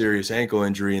has that serious ankle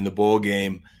injury in the bowl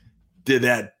game. Did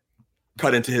that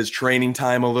cut into his training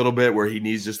time a little bit where he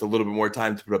needs just a little bit more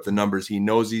time to put up the numbers he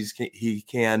knows he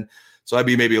can? So I'd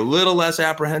be maybe a little less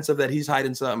apprehensive that he's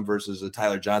hiding something versus a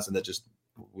Tyler Johnson that just,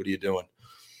 what are you doing?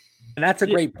 And that's a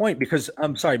great point because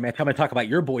I'm sorry, Matt, I'm going to talk about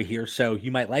your boy here, so you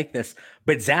might like this.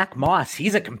 But Zach Moss,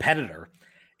 he's a competitor.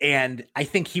 And I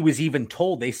think he was even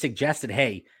told, they suggested,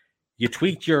 hey, you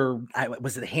tweaked your,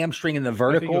 was it the hamstring in the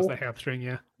vertical? I think it was the hamstring,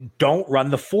 yeah. Don't run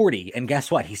the 40. And guess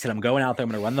what? He said, I'm going out there, I'm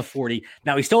going to run the 40.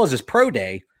 Now, he still has his pro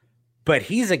day, but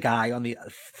he's a guy on the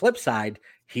flip side.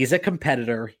 He's a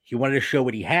competitor. He wanted to show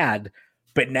what he had.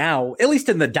 But now, at least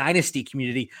in the dynasty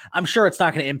community, I'm sure it's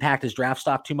not going to impact his draft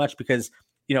stock too much because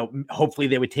hopefully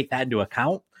they would take that into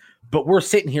account. But we're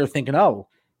sitting here thinking,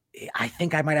 I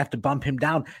think I might have to bump him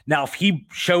down. Now, if he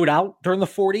showed out during the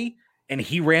 40 and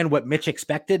he ran what Mitch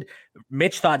expected,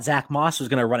 Mitch thought Zach Moss was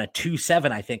going to run a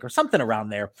 2.7, I think, or something around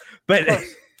there. But,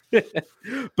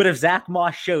 but if Zach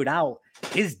Moss showed out,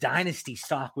 his dynasty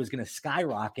stock was going to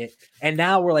skyrocket. And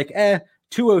now we're like,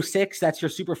 206, that's your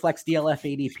Superflex DLF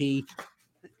ADP.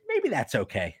 Maybe that's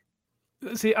okay.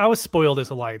 See, I was spoiled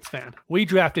as a Lions fan. We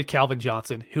drafted Calvin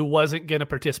Johnson, who wasn't going to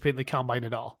participate in the combine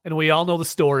at all. And we all know the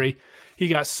story. He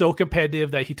got so competitive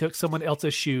that he took someone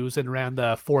else's shoes and ran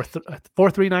the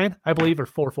 4.39, I believe, or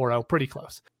 4.40, pretty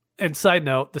close. And side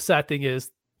note, the sad thing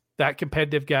is that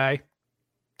competitive guy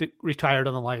retired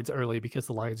on the Lions early because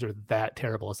the Lions are that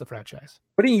terrible as a franchise.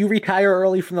 Wouldn't you retire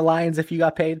early from the Lions if you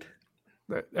got paid?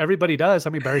 Everybody does.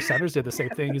 I mean, Barry Sanders did the same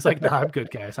thing. He's like, no, I'm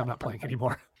good, guys. I'm not playing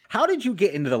anymore. How did you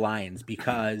get into the Lions?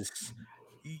 Because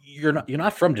you're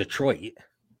not from Detroit.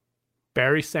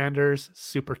 Barry Sanders,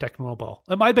 Super Tecmo Bowl.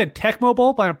 It might have been Tecmo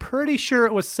Bowl, but I'm pretty sure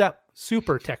it was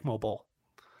Super Tecmo Bowl.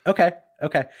 Okay.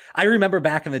 I remember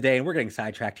back in the day, and we're getting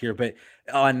sidetracked here, but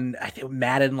on, I think,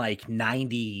 Madden like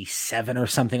 97 or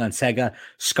something on Sega,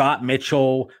 Scott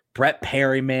Mitchell, Brett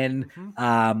Perryman.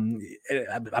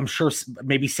 I'm sure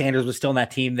maybe Sanders was still in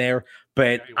that team there,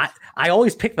 But I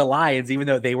always pick the Lions, even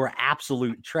though they were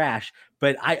absolute trash.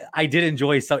 But I did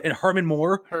enjoy some. And Herman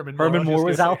Moore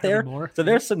was out there. So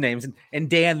there's some names. And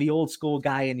Dan, the old school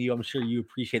guy in you, I'm sure you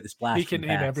appreciate the splash. He can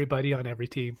name everybody on every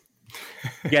team.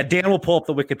 Yeah, Dan will pull up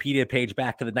the Wikipedia page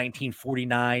back to the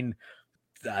 1949,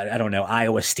 I don't know,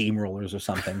 Iowa Steamrollers or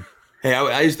something. Hey,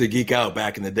 I used to geek out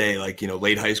back in the day, like,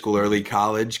 late high school, early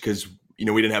college, because we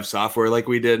didn't have software like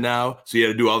we did now, so you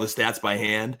had to do all the stats by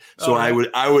hand. So I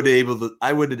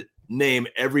would name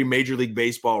every Major League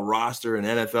Baseball roster and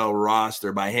NFL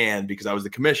roster by hand because I was the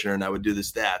commissioner and I would do the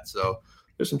stats. So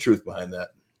there's some truth behind that.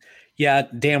 Yeah,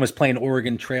 Dan was playing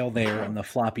Oregon Trail there on the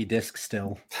floppy disk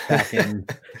still back in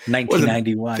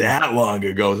 1991. That long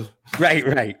ago.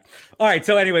 Right. All right.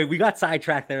 So anyway, we got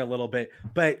sidetracked there a little bit,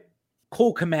 but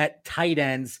Cole Kmet, tight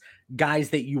ends, guys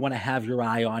that you want to have your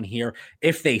eye on here.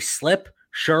 If they slip,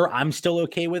 sure, I'm still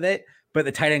okay with it. But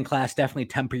the tight end class, definitely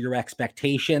temper your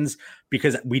expectations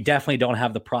because we definitely don't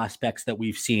have the prospects that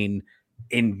we've seen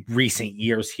in recent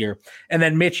years here. And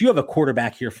then, Mitch, you have a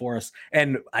quarterback here for us.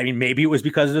 And I mean, maybe it was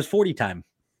because of his 40 time.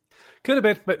 Could have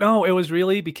been, but no, it was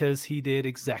really because he did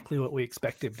exactly what we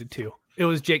expected him to. It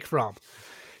was Jake Fromm.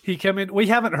 He came in. We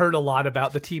haven't heard a lot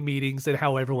about the team meetings and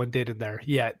how everyone did in there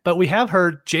yet, but we have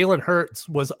heard Jalen Hurts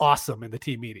was awesome in the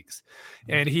team meetings,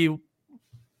 and he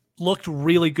looked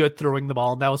really good throwing the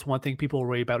ball. And that was one thing people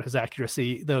worry about, his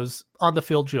accuracy. Those on the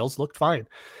field drills looked fine.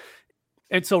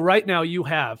 And so right now you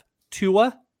have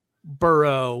Tua,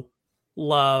 Burrow,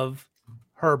 Love,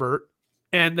 Herbert,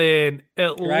 and then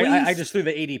at least I just threw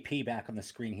the ADP back on the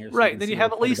screen here. So right. Then you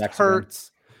have at least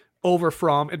Hurts over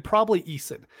Fromm and probably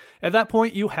Eason. At that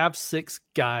point, you have 6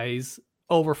 guys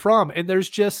over Fromm, and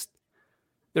there's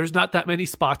not that many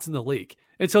spots in the league.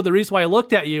 And so the reason why I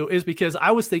looked at you is because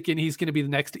I was thinking he's going to be the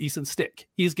next Eason Stick.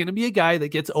 He's going to be a guy that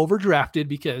gets overdrafted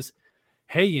because,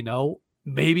 hey,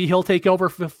 maybe he'll take over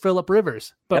for Phillip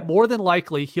Rivers, but more than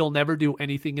likely he'll never do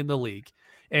anything in the league.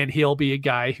 And he'll be a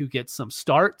guy who gets some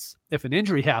starts if an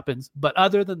injury happens. But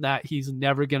other than that, he's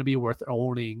never going to be worth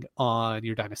owning on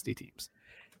your dynasty teams.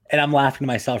 And I'm laughing to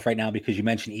myself right now because you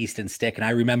mentioned Easton Stick. And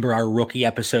I remember our rookie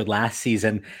episode last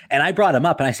season. And I brought him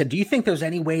up and I said, do you think there's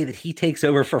any way that he takes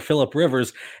over for Phillip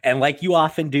Rivers? And like you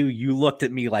often do, you looked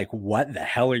at me like, what the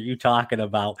hell are you talking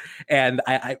about? And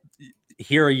I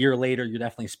here a year later, you're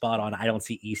definitely spot on. I don't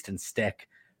see Easton Stick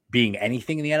being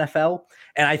anything in the NFL.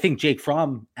 And I think Jake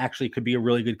Fromm actually could be a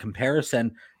really good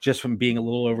comparison just from being a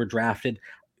little overdrafted.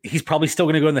 He's probably still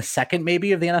going to go in the second,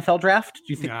 maybe, of the NFL draft.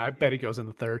 Do you think? Yeah, I bet he goes in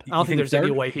the third. I don't think there's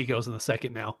any way he goes in the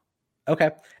second now.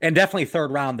 Okay. And definitely third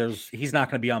round. He's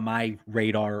not going to be on my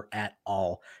radar at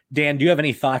all. Dan, do you have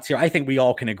any thoughts here? I think we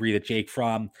all can agree that Jake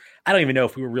Fromm, I don't even know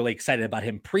if we were really excited about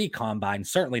him pre-combine,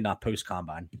 certainly not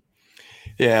post-combine.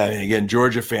 Yeah, again,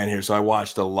 Georgia fan here, so I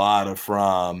watched a lot of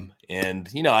Fromm. And,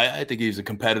 I think he's a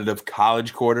competitive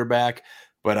college quarterback,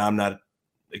 but I'm not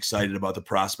excited about the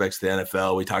prospects of the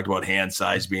NFL. We talked about hand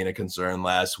size being a concern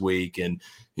last week. And,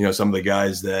 some of the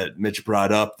guys that Mitch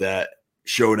brought up that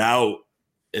showed out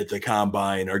at the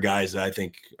combine are guys that I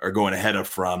think are going ahead of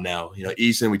Fromm now.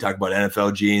 Eason, we talked about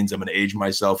NFL genes. I'm going to age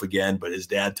myself again, but his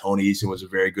dad, Tony Eason, was a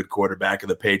very good quarterback of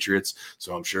the Patriots.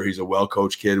 So I'm sure he's a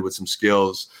well-coached kid with some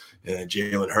skills. And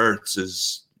Jalen Hurts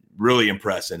is really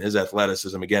impressive. His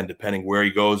athleticism, again, depending where he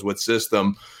goes, what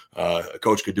system, a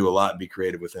coach could do a lot and be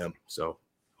creative with him. So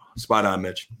spot on,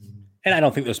 Mitch. And I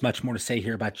don't think there's much more to say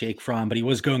here about Jake Fromm, but he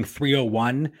was going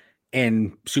 301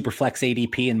 in Superflex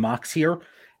ADP and mocks here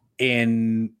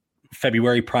in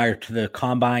February prior to the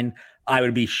combine. I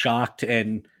would be shocked.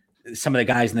 And some of the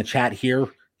guys in the chat here,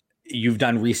 you've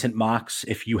done recent mocks.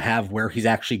 If you have where he's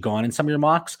actually gone in some of your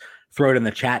mocks, throw it in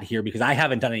the chat here because I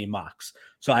haven't done any mocks.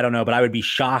 So I don't know, but I would be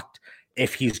shocked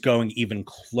if he's going even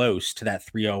close to that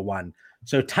 301.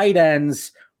 So tight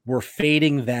ends, we're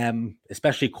fading them,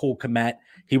 especially Cole Kmet.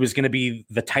 He was going to be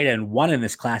the tight end 1 in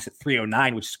this class at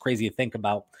 309, which is crazy to think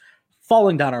about.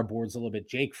 Falling down our boards a little bit.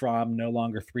 Jake Fromm, no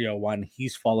longer 301.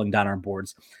 He's falling down our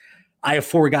boards. I have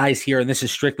 4 guys here, and this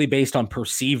is strictly based on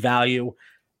perceived value.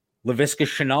 Laviska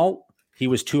Shenault, he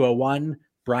was 201.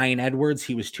 Brian Edwards,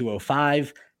 he was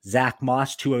 205. Zach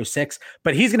Moss, 206.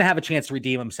 But he's going to have a chance to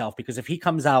redeem himself because if he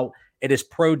comes out at his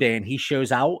pro day and he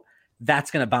shows out,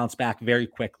 that's going to bounce back very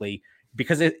quickly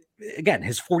because, again,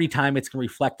 his 40 time, it's going to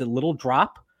reflect a little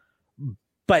drop,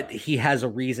 but he has a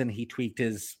reason. He tweaked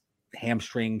his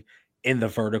hamstring in the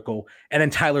vertical. And then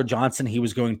Tyler Johnson, he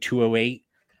was going 208.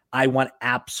 I want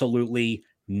absolutely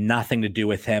nothing to do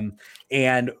with him.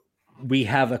 And we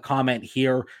have a comment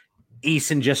here.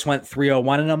 Eason just went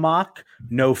 301 in a mock,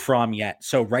 no Fromm yet.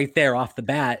 So right there off the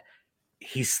bat,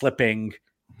 he's slipping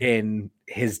in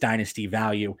his dynasty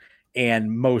value.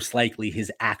 and most likely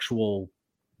his actual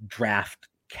draft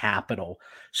capital.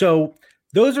 So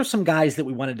those are some guys that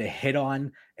we wanted to hit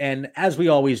on. And as we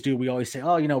always do, we always say,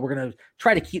 oh, we're going to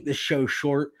try to keep this show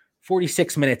short,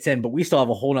 46 minutes in, but we still have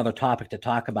a whole nother topic to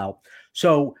talk about.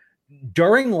 So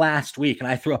during last week, and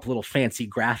I threw up a little fancy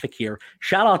graphic here,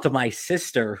 shout out to my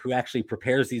sister who actually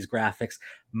prepares these graphics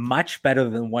much better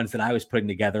than the ones that I was putting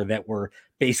together that were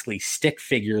basically stick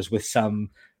figures with some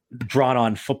drawn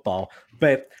on football.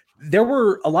 But there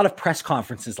were a lot of press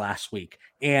conferences last week.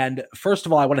 And first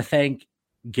of all, I want to thank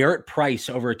Garrett Price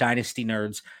over at Dynasty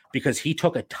Nerds because he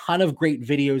took a ton of great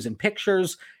videos and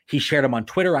pictures. He shared them on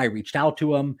Twitter. I reached out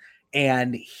to him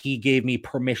and he gave me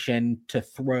permission to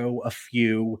throw a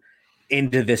few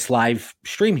into this live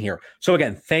stream here. So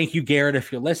again, thank you, Garrett,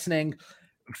 if you're listening.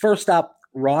 First up,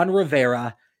 Ron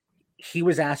Rivera. He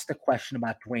was asked a question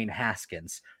about Dwayne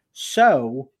Haskins.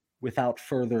 So without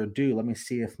further ado, let me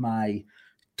see if my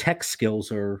tech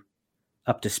skills are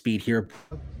up to speed here.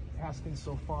 Haskins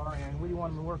so far, and what do you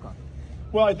want him to work on?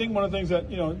 Well, I think one of the things that,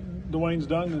 Dwayne's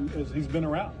done is he's been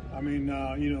around. I mean,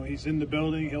 he's in the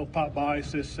building. He'll pop by,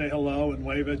 say hello and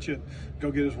wave at you,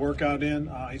 go get his workout in.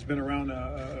 He's been around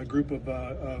a group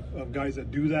of guys that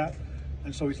do that,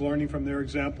 and so he's learning from their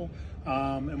example.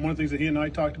 And one of the things that he and I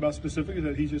talked about specifically is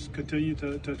that he just continued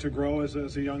to grow as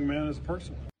a young man, as a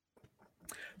person.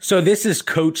 So this is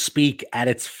coach speak at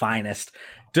its finest.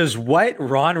 Does what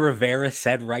Ron Rivera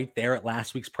said right there at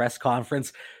last week's press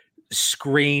conference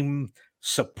scream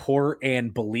support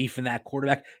and belief in that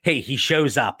quarterback? Hey, he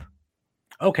shows up.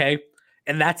 Okay.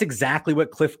 And that's exactly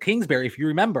what Cliff Kingsbury, if you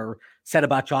remember, said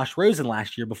about Josh Rosen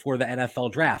last year before the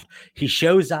NFL draft. He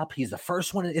shows up. He's the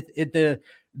first one at the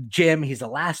gym. He's the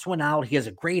last one out. He has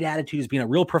a great attitude. He's being a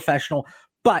real professional,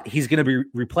 but he's going to be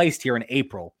replaced here in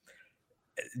April.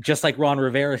 Just like Ron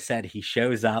Rivera said, he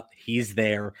shows up, he's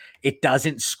there. It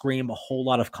doesn't scream a whole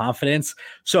lot of confidence.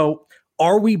 So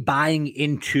are we buying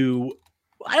into,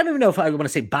 I don't even know if I want to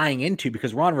say buying into,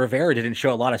 because Ron Rivera didn't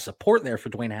show a lot of support there for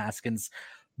Dwayne Haskins,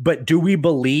 but do we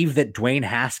believe that Dwayne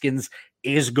Haskins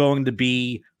is going to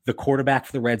be the quarterback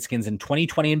for the Redskins in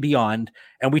 2020 and beyond?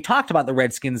 And we talked about the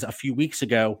Redskins a few weeks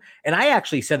ago, and I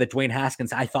actually said that Dwayne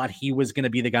Haskins, I thought he was going to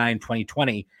be the guy in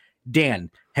 2020. Dan,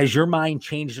 has your mind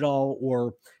changed at all?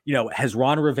 Or, has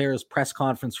Ron Rivera's press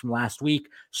conference from last week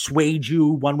swayed you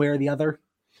one way or the other?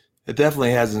 It definitely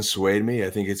hasn't swayed me.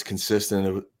 I think it's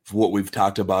consistent with what we've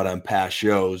talked about on past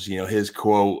shows. His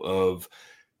quote of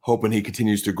hoping he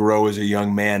continues to grow as a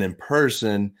young man in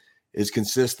person is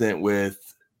consistent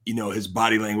with, his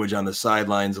body language on the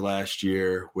sidelines last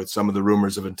year, with some of the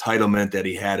rumors of entitlement that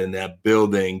he had in that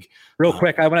building. Real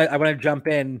quick, I want to jump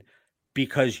in,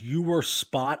 because you were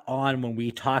spot on when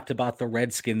we talked about the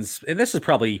Redskins, and this is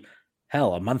probably,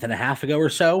 a month and a half ago or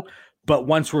so, but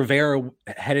once Rivera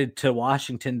headed to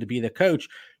Washington to be the coach,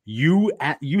 you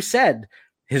said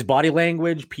his body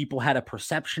language, people had a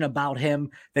perception about him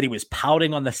that he was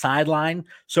pouting on the sideline.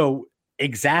 So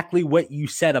exactly what you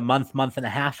said a month and a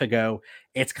half ago,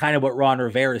 it's kind of what Ron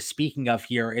Rivera is speaking of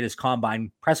here at his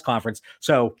combine press conference.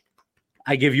 So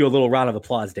I give you a little round of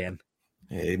applause, Dan.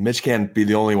 Hey, Mitch can't be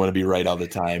the only one to be right all the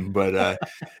time, but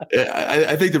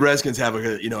I think the Redskins have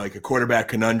a quarterback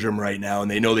conundrum right now, and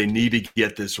they know they need to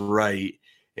get this right.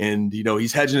 And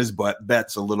he's hedging his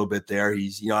bets a little bit there.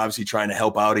 He's obviously trying to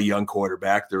help out a young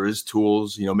quarterback. There is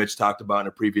tools. Mitch talked about in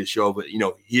a previous show, but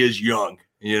he is young.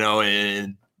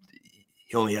 And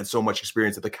he only had so much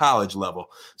experience at the college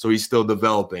level, so he's still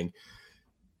developing.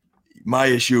 My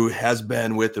issue has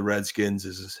been with the Redskins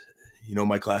is,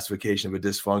 my classification of a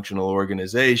dysfunctional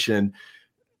organization.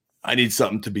 I need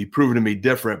something to be proven to me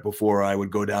different before I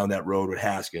would go down that road with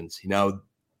Haskins.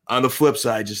 On the flip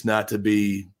side, just not to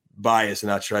be biased and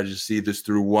not try to just see this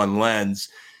through one lens.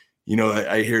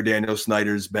 I hear Daniel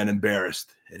Snyder's been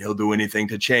embarrassed, and he'll do anything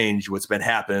to change what's been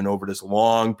happening over this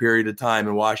long period of time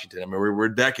in Washington. I mean, we're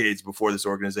decades before this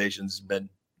organization's been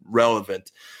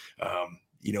relevant.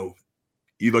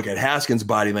 You look at Haskins'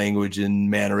 body language and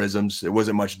mannerisms, it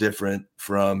wasn't much different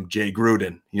from Jay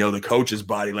Gruden. The coach's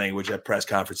body language at press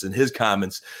conference and his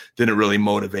comments didn't really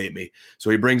motivate me.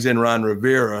 So he brings in Ron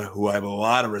Rivera, who I have a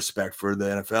lot of respect for.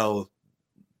 The NFL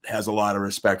has a lot of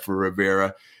respect for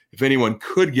Rivera. If anyone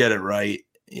could get it right,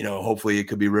 hopefully it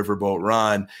could be Riverboat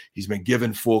Ron. He's been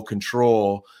given full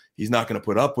control. He's not going to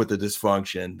put up with the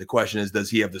dysfunction. The question is, does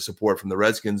he have the support from the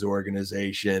Redskins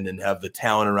organization and have the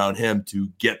talent around him to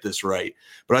get this right?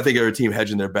 But I think every team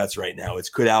hedging their bets right now.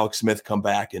 Could Alex Smith come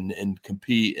back and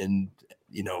compete and,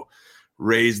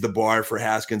 raise the bar for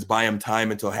Haskins, buy him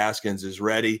time until Haskins is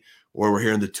ready? Or we're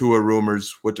hearing the Tua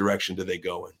rumors. What direction do they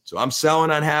go in? So I'm selling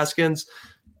on Haskins,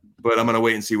 but I'm going to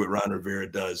wait and see what Ron Rivera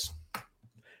does.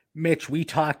 Mitch, we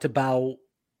talked about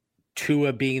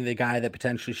Tua being the guy that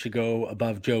potentially should go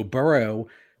above Joe Burrow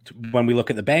when we look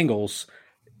at the Bengals.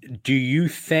 Do you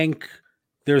think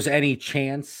there's any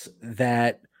chance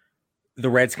that the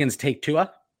Redskins take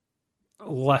Tua?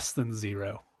 Less than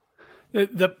zero.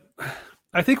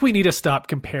 I think we need to stop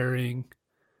comparing.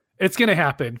 It's going to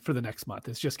happen for the next month.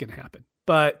 It's just going to happen.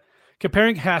 But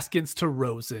comparing Haskins to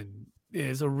Rosen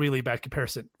is a really bad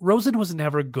comparison. Rosen was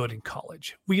never good in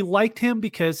college. We liked him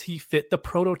because he fit the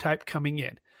prototype coming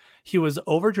in. He was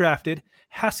overdrafted.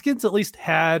 Haskins at least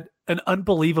had an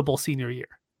unbelievable junior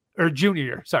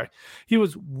year. Sorry. He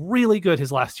was really good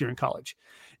his last year in college.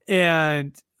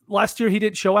 And last year he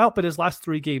didn't show out, but his last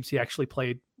 3 games he actually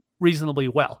played reasonably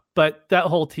well. But that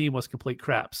whole team was complete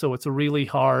crap. So it's really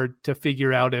hard to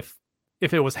figure out if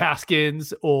it was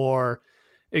Haskins or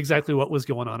exactly what was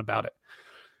going on about it.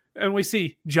 And we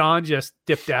see John just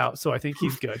dipped out, so I think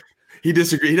he's good. He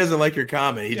disagreed. He doesn't like your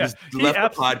comment. He left the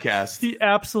podcast. He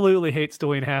absolutely hates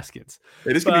Dwayne Haskins.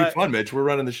 Hey, this could be fun, Mitch. We're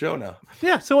running the show now.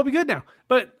 Yeah, so we'll be good now.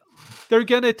 But they're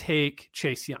going to take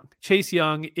Chase Young. Chase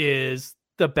Young is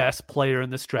the best player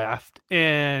in this draft.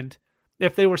 And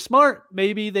if they were smart,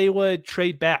 maybe they would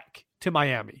trade back to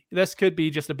Miami. This could be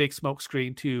just a big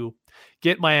smokescreen to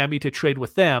get Miami to trade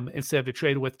with them instead of to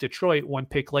trade with Detroit 1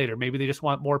 pick later. Maybe they just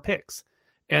want more picks.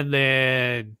 And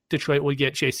then Detroit would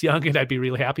get Chase Young, and I'd be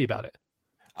really happy about it.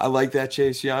 I like that,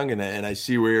 Chase Young, and I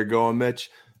see where you're going, Mitch.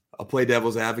 I'll play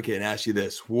devil's advocate and ask you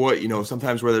this.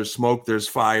 Sometimes where there's smoke, there's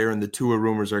fire, and the Tua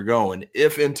rumors are going.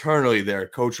 If internally there,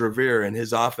 Coach Rivera and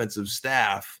his offensive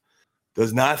staff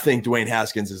does not think Dwayne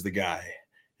Haskins is the guy,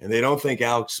 and they don't think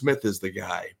Alex Smith is the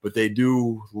guy, but they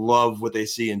do love what they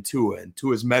see in Tua, and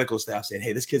Tua's medical staff saying,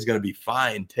 hey, this kid's going to be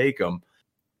fine, take him.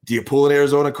 Do you pull an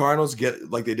Arizona Cardinals, get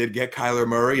Kyler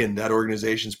Murray, and that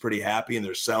organization's pretty happy and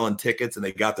they're selling tickets and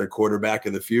they got their quarterback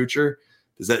of the future?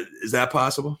 Is that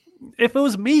possible? If it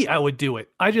was me, I would do it.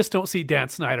 I just don't see Dan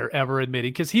Snyder ever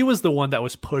admitting, because he was the one that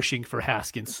was pushing for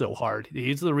Haskins so hard.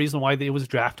 He's the reason why he was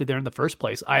drafted there in the first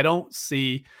place. I don't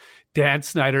see Dan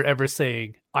Snyder ever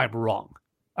saying, I'm wrong.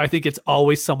 I think it's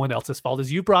always someone else's fault,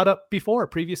 as you brought up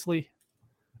previously.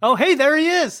 Oh, hey, there he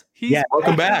is.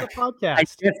 Welcome back. Podcast. I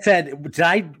just said,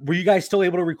 were you guys still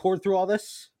able to record through all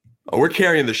this? Oh, we're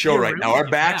carrying the show right now. Our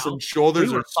backs and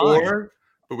shoulders are sore.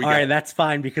 But all right, that's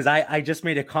fine, because I just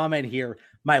made a comment here.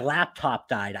 My laptop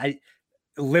died. I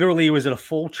literally was at a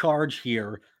full charge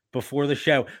here before the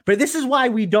show. But this is why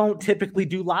we don't typically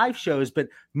do live shows. But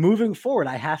moving forward,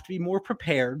 I have to be more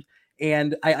prepared.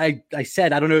 And I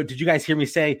said, I don't know, did you guys hear me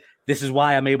say this is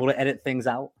why I'm able to edit things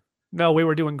out? No, we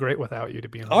were doing great without you, to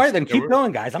be honest. All right, then keep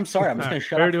going, guys. I'm sorry. I'm just going to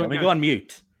shut up. Let me go on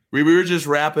mute. We were just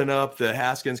wrapping up the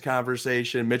Haskins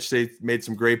conversation. Mitch made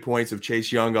some great points of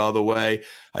Chase Young all the way.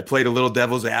 I played a little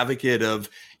devil's advocate of,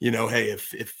 hey,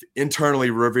 if internally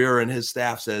Rivera and his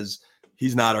staff says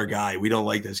he's not our guy, we don't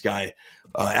like this guy.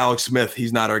 Alex Smith,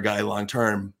 he's not our guy long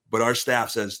term. But our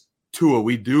staff says, Tua,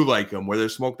 we do like him. Where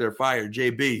there's smoke, there's fire.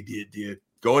 JB, do you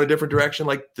go in a different direction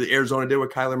like the Arizona did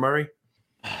with Kyler Murray?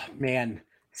 Man.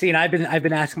 See, and I've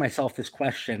been asking myself this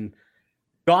question.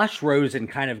 Josh Rosen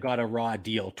kind of got a raw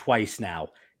deal twice now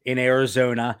in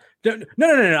Arizona.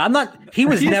 No. I'm not. He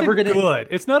was never going to. Good.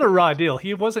 It's not a raw deal.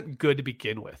 He wasn't good to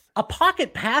begin with. A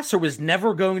pocket passer was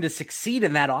never going to succeed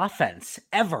in that offense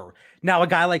ever. Now, a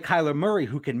guy like Kyler Murray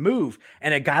who can move,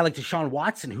 and a guy like Deshaun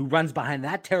Watson who runs behind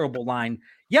that terrible line,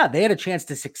 yeah, they had a chance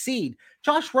to succeed.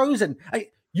 Josh Rosen,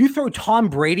 you throw Tom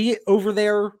Brady over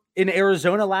there in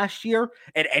Arizona last year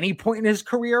at any point in his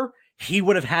career, he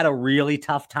would have had a really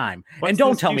tough time. And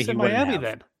don't tell me he wouldn't Miami have.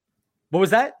 Then. What was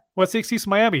that? What's the excuse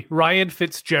Miami? Ryan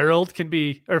Fitzpatrick could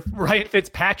be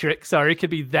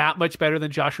that much better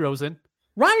than Josh Rosen.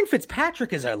 Ryan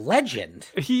Fitzpatrick is a legend.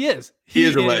 He is. He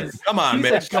is a legend. Come on,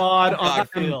 man. He's a god on the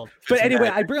field. But anyway,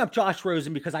 I bring up Josh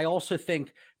Rosen because I also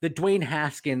think that Dwayne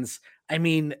Haskins,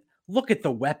 look at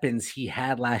the weapons he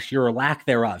had last year, or lack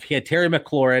thereof. He had Terry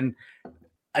McLaurin,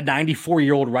 a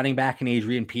 94-year-old running back in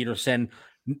Adrian Peterson,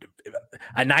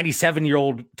 a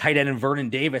 97-year-old tight end in Vernon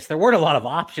Davis. There weren't a lot of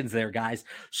options there, guys.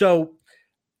 So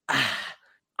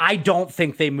I don't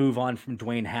think they move on from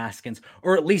Dwayne Haskins,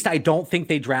 or at least I don't think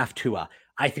they draft Tua.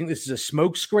 I think this is a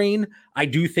smokescreen. I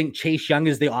do think Chase Young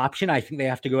is the option. I think they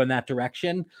have to go in that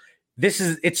direction.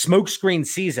 It's smokescreen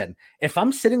season. If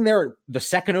I'm sitting there, the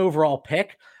second overall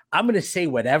pick, I'm going to say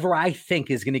whatever I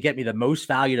think is going to get me the most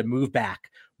value to move back.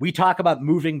 We talk about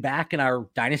moving back in our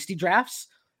dynasty drafts.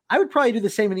 I would probably do the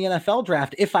same in the NFL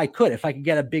draft if I could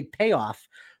get a big payoff.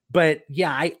 But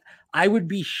yeah, I would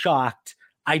be shocked.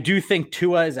 I do think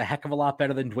Tua is a heck of a lot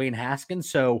better than Dwayne Haskins,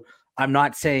 so I'm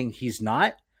not saying he's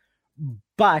not.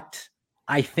 But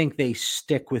I think they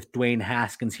stick with Dwayne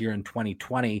Haskins here in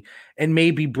 2020 and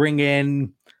maybe bring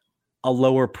in a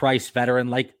lower price veteran.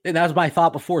 Like that was my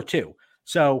thought before too.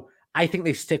 So I think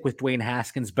they stick with Dwayne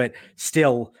Haskins, but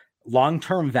still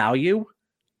long-term value.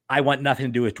 I want nothing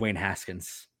to do with Dwayne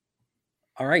Haskins.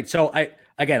 All right. So I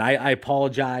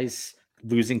apologize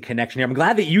losing connection here. I'm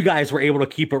glad that you guys were able to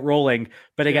keep it rolling,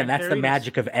 but again, that's the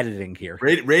magic of editing here.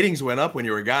 Ratings went up when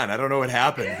you were gone. I don't know what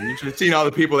happened. You should have seen all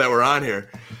the people that were on here.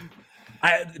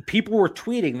 People were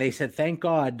tweeting. They said, "Thank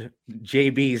God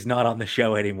JB's not on the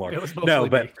show anymore." No,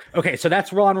 but me. Okay. So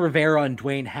that's Ron Rivera and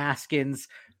Dwayne Haskins.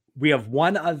 We have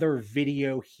one other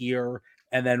video here,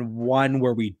 and then one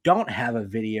where we don't have a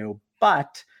video.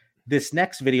 But this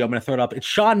next video, I'm going to throw it up. It's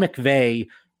Sean McVay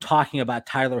talking about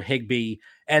Tyler Higbee,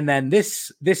 and then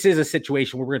this is a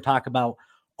situation where we're going to talk about: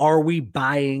 are we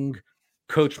buying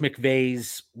Coach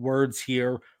McVay's words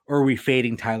here, or are we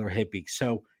fading Tyler Higbee?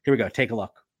 So here we go. Take a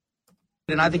look.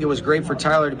 And I think it was great for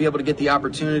Tyler to be able to get the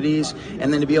opportunities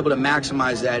and then to be able to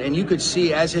maximize that. And you could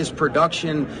see as his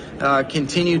production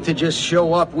continued to just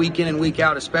show up week in and week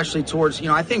out, especially towards,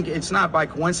 I think it's not by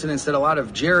coincidence that a lot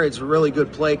of Jared's really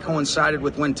good play coincided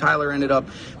with when Tyler ended up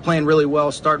playing really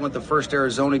well, starting with the first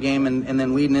Arizona game and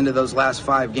then leading into those last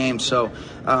 5 games. So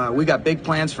we got big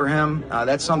plans for him.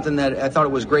 That's something that I thought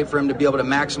it was great for him to be able to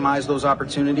maximize those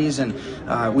opportunities. And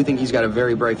we think he's got a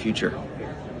very bright future.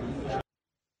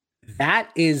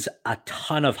 That is a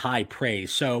ton of high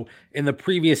praise. So in the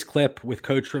previous clip with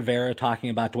Coach Rivera talking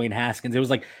about Dwayne Haskins, it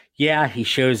was like, yeah, he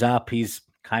shows up. He's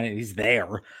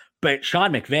there. But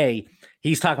Sean McVay,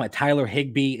 he's talking about Tyler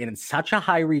Higbee in such a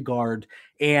high regard.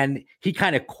 And he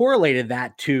kind of correlated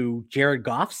that to Jared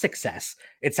Goff's success.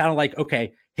 It sounded like,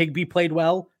 okay, Higbee played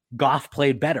well, Goff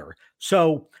played better.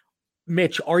 So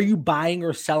Mitch, are you buying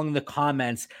or selling the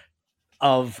comments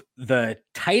of the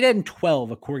tight end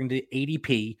 12, according to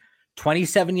ADP,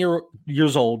 27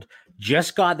 years old,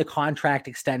 just got the contract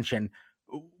extension?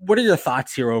 What are your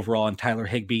thoughts here overall on Tyler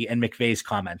Higbee and McVay's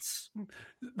comments?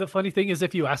 The funny thing is,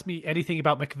 if you ask me anything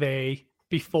about McVay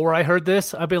before I heard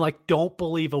this, I've been like, don't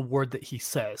believe a word that he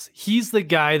says. He's the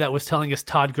guy that was telling us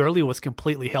Todd Gurley was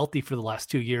completely healthy for the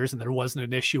last 2 years and there wasn't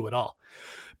an issue at all.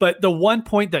 But the one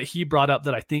point that he brought up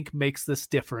that I think makes this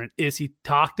different is he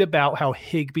talked about how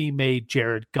Higbee made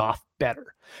Jared Goff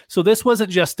better. So this wasn't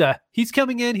just he's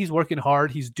coming in, he's working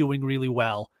hard, he's doing really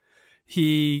well.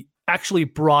 He actually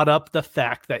brought up the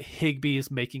fact that Higbee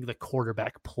is making the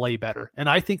quarterback play better. And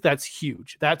I think that's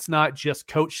huge. That's not just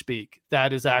coach speak.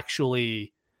 That is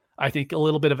actually, I think, a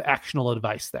little bit of actionable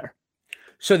advice there.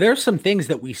 So there's some things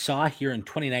that we saw here in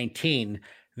 2019.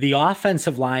 The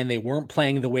offensive line, they weren't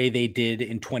playing the way they did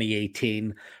in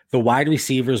 2018. The wide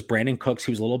receivers, Brandon Cooks,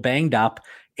 he was a little banged up.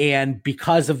 And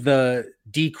because of the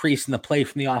decrease in the play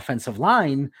from the offensive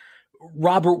line,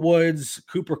 Robert Woods,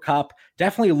 Cooper Kupp,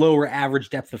 definitely lower average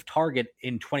depth of target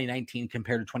in 2019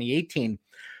 compared to 2018.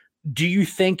 Do you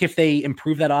think if they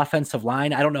improve that offensive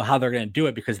line, I don't know how they're going to do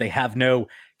it because they have no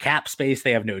cap space,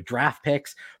 they have no draft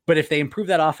picks, but if they improve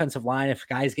that offensive line, if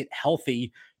guys get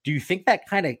healthy, do you think that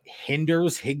kind of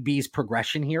hinders Higbee's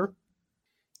progression here?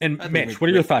 And Mitch, what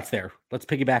are your thoughts there? Let's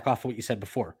piggyback off of what you said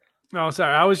before. No,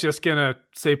 sorry. I was just going to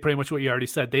say pretty much what you already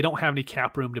said. They don't have any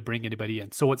cap room to bring anybody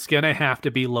in. So it's going to have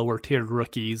to be lower tiered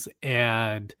rookies.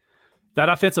 And that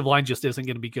offensive line just isn't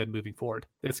going to be good moving forward.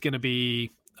 It's going to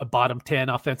be a bottom 10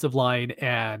 offensive line.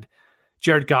 And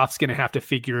Jared Goff's going to have to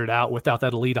figure it out without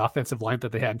that elite offensive line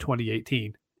that they had in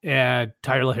 2018. And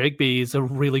Tyler Higbee is a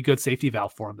really good safety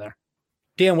valve for him there.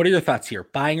 Dan, what are your thoughts here?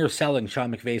 Buying or selling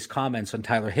Sean McVay's comments on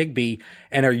Tyler Higbee?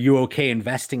 And are you okay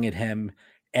investing in him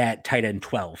at tight end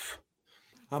 12?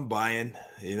 I'm buying.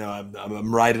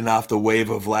 I'm riding off the wave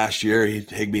of last year.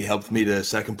 Higbee helped me to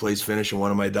second place finish in one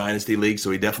of my dynasty leagues,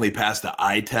 so he definitely passed the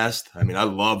eye test. I mean, I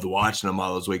loved watching him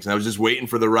all those weeks, and I was just waiting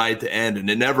for the ride to end, and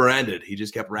it never ended. He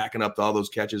just kept racking up all those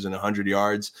catches in 100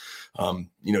 yards. To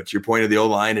your point of the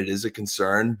O-line, it is a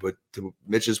concern, but to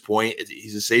Mitch's point,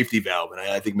 he's a safety valve, and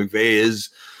I think McVay is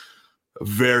a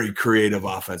very creative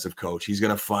offensive coach. He's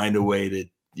going to find a way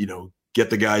to, get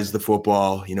the guys the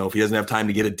football. If he doesn't have time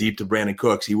to get it deep to Brandon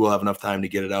Cooks, he will have enough time to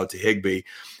get it out to Higbee.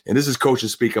 And this is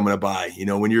coach's speak I'm going to buy.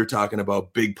 When you're talking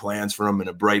about big plans for him and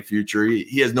a bright future,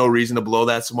 he has no reason to blow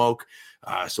that smoke.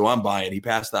 So I'm buying. He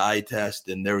passed the eye test,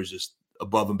 and there was just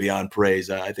above and beyond praise.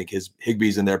 I think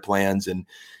Higbee's in their plans. And,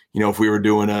 if we were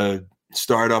doing a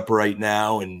startup right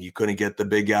now and you couldn't get the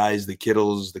big guys, the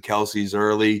Kittles, the Kelseys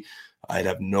early, I'd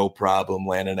have no problem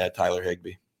landing at Tyler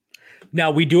Higbee. Now,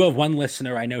 we do have one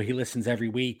listener. I know he listens every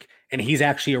week, and he's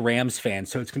actually a Rams fan.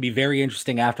 So it's going to be very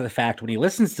interesting after the fact when he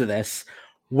listens to this,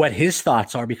 what his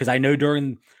thoughts are, because I know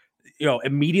during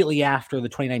immediately after the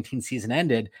 2019 season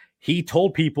ended, he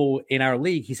told people in our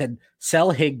league, he said,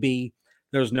 sell Higbee.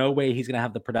 There's no way he's going to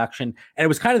have the production. And it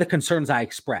was kind of the concerns I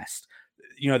expressed.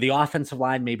 The offensive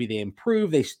line, maybe they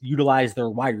improve. They utilize their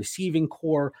wide receiving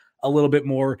core a little bit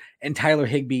more. And Tyler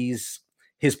Higbee's,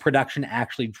 his production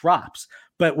actually drops.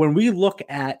 But when we look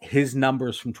at his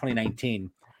numbers from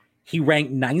 2019, he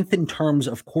ranked 9th in terms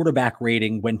of quarterback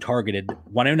rating when targeted,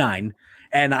 109.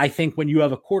 And I think when you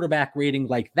have a quarterback rating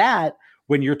like that,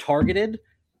 when you're targeted,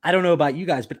 I don't know about you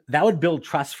guys, but that would build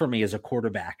trust for me as a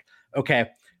quarterback. Okay,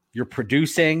 you're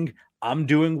producing, I'm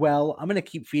doing well, I'm going to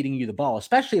keep feeding you the ball,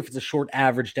 especially if it's a short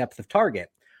average depth of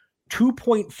target.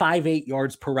 2.58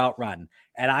 yards per route run.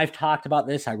 And I've talked about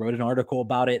this. I wrote an article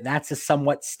about it. That's a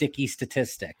somewhat sticky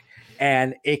statistic,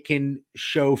 and it can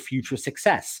show future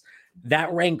success.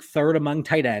 That ranked 3rd among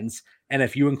tight ends. And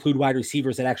if you include wide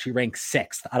receivers, it actually ranks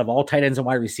 6th out of all tight ends and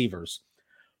wide receivers.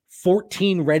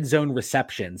 14 red zone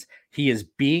receptions. He is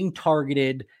being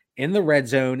targeted in the red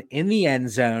zone, in the end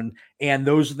zone, and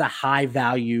those are the high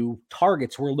value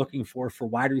targets we're looking for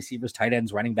wide receivers, tight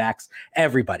ends, running backs,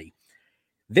 everybody.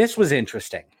 This was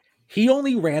interesting. He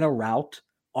only ran a route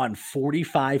on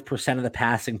 45% of the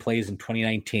passing plays in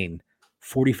 2019.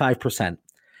 45%.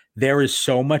 There is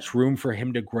so much room for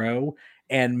him to grow.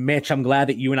 And Mitch, I'm glad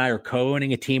that you and I are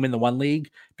co-owning a team in the one league,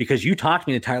 because you talked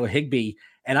me to Tyler Higbee,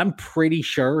 and I'm pretty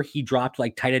sure he dropped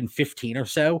like tight end 15 or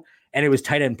so, and it was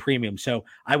tight end premium. So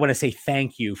I want to say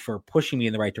thank you for pushing me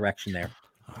in the right direction there.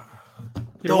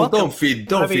 Don't feed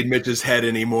Mitch's head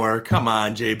anymore. Come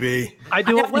on, JB. I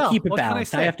have to keep it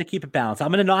balanced. I have to keep it balanced. I'm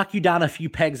going to knock you down a few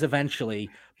pegs eventually,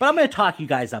 but I'm going to talk you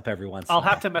guys up every once in a while. I'll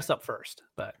have to mess up first,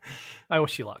 but I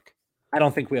wish you luck. I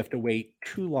don't think we have to wait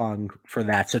too long for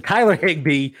that. So Tyler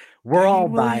Higbee, we're all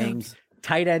buying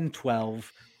tight end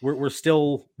 12.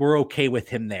 We're okay with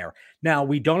him there. Now,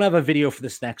 we don't have a video for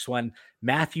this next one.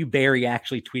 Matthew Berry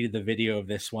actually tweeted the video of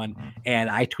this one, and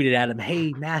I tweeted at him,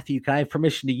 hey, Matthew, can I have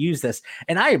permission to use this?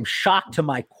 And I am shocked to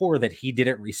my core that he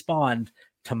didn't respond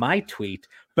to my tweet.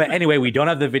 But anyway, we don't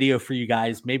have the video for you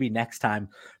guys. Maybe next time.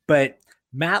 But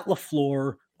Matt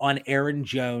LaFleur on Aaron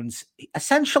Jones,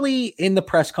 essentially in the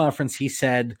press conference, he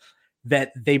said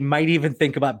that they might even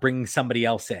think about bringing somebody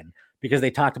else in, because they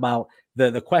talked about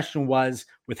the question was,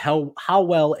 with how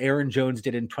well Aaron Jones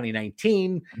did in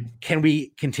 2019, can we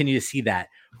continue to see that?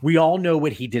 We all know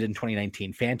what he did in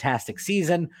 2019. Fantastic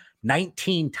season,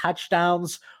 19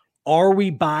 touchdowns. Are we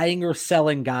buying or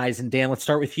selling, guys? And Dan, let's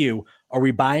start with you. Are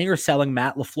we buying or selling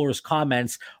Matt LaFleur's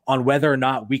comments on whether or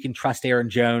not we can trust Aaron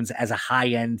Jones as a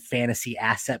high-end fantasy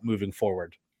asset moving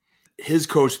forward? His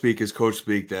coach speak is coach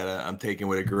speak that I'm taking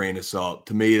with a grain of salt.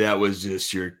 To me, that was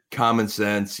just your common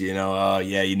sense. You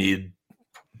need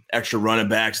extra running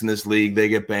backs in this league. They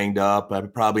get banged up. I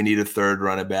probably need a 3rd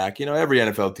running back. Every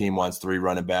NFL team wants 3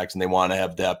 running backs, and they want to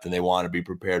have depth, and they want to be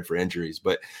prepared for injuries.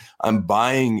 But I'm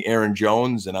buying Aaron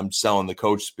Jones, and I'm selling the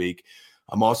coach speak.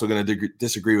 I'm also going to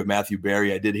disagree with Matthew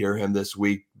Berry. I did hear him this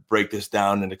week break this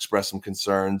down and express some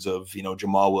concerns of,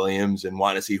 Jamal Williams, and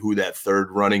want to see who that 3rd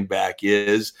running back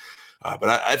is. But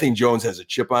I think Jones has a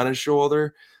chip on his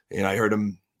shoulder, and I heard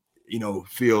him,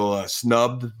 feel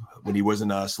snubbed when he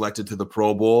wasn't selected to the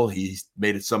Pro Bowl. He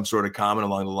made it some sort of comment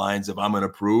along the lines of, I'm going to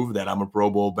prove that I'm a Pro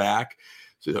Bowl back.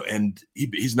 So, and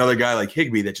he's another guy like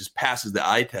Higbee that just passes the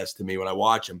eye test to me when I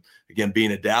watch him. Again,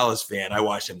 being a Dallas fan, I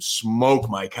watched him smoke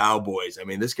my Cowboys. I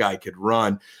mean, this guy could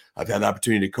run. I've had the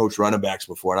opportunity to coach running backs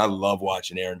before, and I love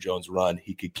watching Aaron Jones run.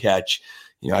 He could catch.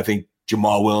 I think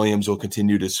Jamal Williams will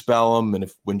continue to spell him.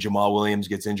 And when Jamal Williams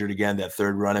gets injured again, that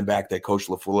 3rd running back that Coach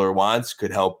LaFleur wants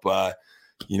could help,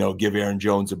 give Aaron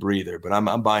Jones a breather. But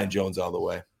I'm buying Jones all the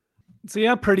way. See,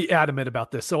 I'm pretty adamant about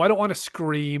this, so I don't want to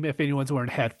scream if anyone's wearing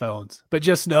headphones, but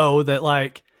just know that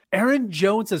Aaron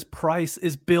Jones's price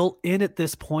is built in at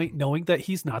this point, knowing that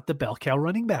he's not the bell cow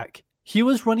running back. He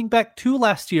was running back 2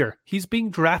 last year. He's being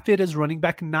drafted as running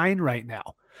back 9 right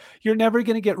now. You're never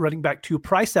going to get running back 2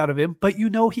 price out of him, but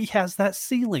he has that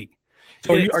ceiling.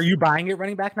 So are you buying it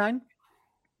running back 9?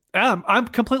 I'm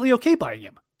completely okay buying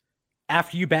him.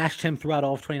 After you bashed him throughout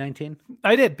all of 2019?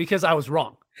 I did, because I was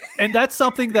wrong. And that's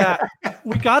something that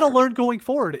we got to learn going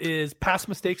forward is past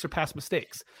mistakes are past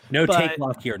mistakes. No take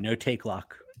lock here. No take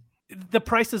lock. The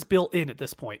price is built in at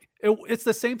this point. It's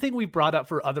the same thing we brought up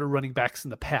for other running backs in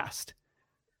the past.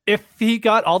 If he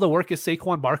got all the work as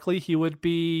Saquon Barkley, he would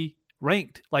be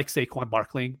ranked like Saquon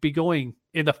Barkley, be going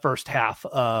in the first half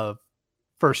of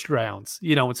first rounds,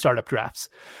 in startup drafts.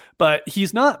 But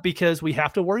he's not, because we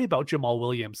have to worry about Jamal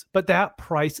Williams. But that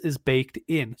price is baked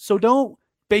in. So don't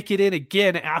bake it in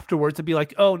again afterwards and be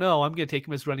like, oh no, I'm going to take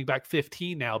him as running back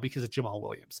 15 now because of Jamal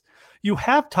Williams. You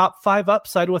have top 5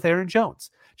 upside with Aaron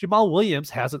Jones. Jamal Williams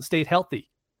hasn't stayed healthy.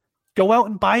 Go out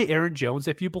and buy Aaron Jones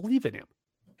if you believe in him.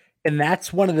 And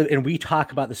that's one of the, and we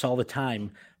talk about this all the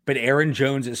time, but Aaron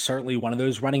Jones is certainly one of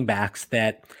those running backs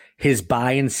that his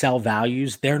buy and sell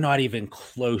values, they're not even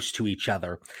close to each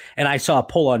other. And I saw a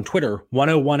poll on Twitter,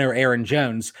 101 or Aaron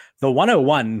Jones. The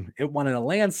 101, it won in a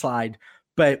landslide,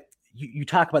 but you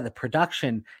talk about the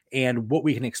production and what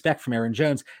we can expect from Aaron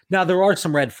Jones. Now, there are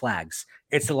some red flags.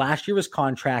 It's the last year of his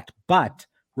contract, but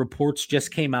reports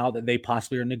just came out that they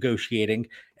possibly are negotiating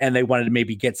and they wanted to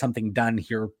maybe get something done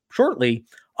here shortly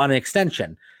on an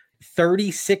extension.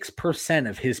 36%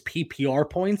 of his PPR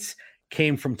points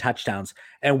came from touchdowns,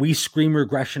 and we scream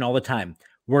regression all the time.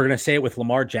 We're going to say it with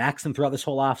Lamar Jackson throughout this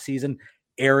whole offseason.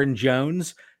 Aaron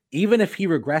Jones, even if he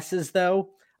regresses,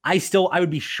 though, I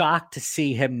would be shocked to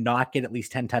see him not get at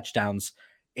least 10 touchdowns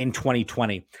in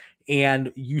 2020.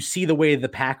 And you see the way the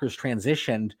Packers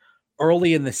transitioned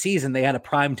early in the season. They had a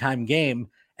primetime game,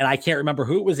 and I can't remember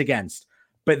who it was against,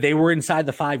 but they were inside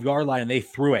the 5-yard line and they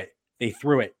threw it.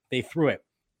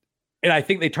 And I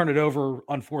think they turned it over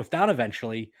on 4th down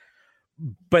eventually.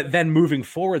 But then moving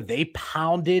forward, they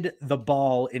pounded the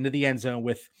ball into the end zone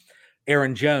with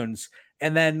Aaron Jones.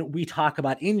 And then we talk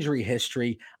about injury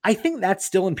history. I think that's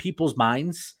still in people's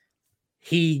minds.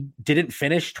 He didn't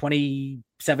finish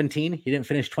 2017. He didn't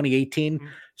finish 2018. Mm-hmm.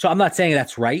 So I'm not saying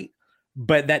that's right,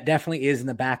 but that definitely is in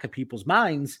the back of people's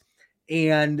minds.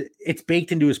 And it's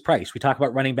baked into his price. We talk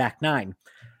about running back 9.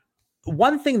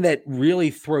 One thing that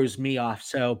really throws me off,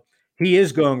 so he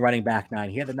is going running back 9.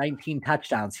 He had the 19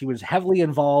 touchdowns. He was heavily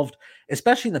involved,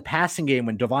 especially in the passing game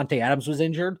when Davante Adams was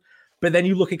injured. But then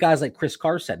you look at guys like Chris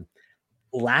Carson.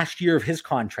 Last year of his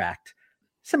contract,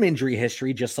 some injury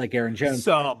history, just like Aaron Jones.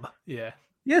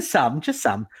 Just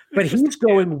some. But he's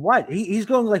going what? He's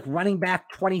going like running back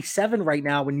 27 right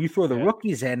now when you throw the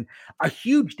rookies in, a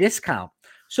huge discount.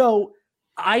 So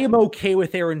I am okay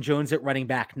with Aaron Jones at running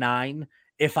back 9.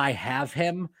 If I have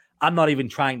him, I'm not even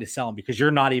trying to sell him because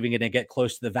you're not even going to get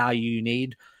close to the value you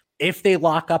need. If they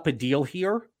lock up a deal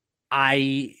here,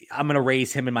 I'm going to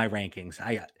raise him in my rankings.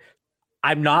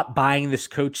 I'm not buying this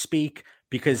coach speak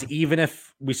because even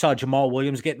if we saw Jamal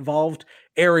Williams get involved,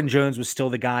 Aaron Jones was still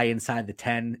the guy inside the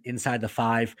 10, inside the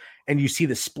 5, and you see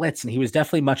the splits, and he was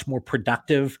definitely much more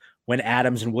productive when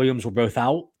Adams and Williams were both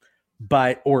out,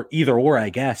 or either or, I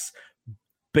guess.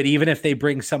 But even if they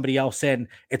bring somebody else in,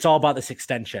 it's all about this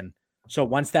extension. So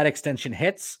once that extension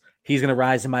hits, he's going to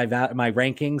rise in my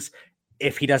rankings.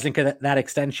 If he doesn't get that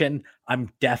extension,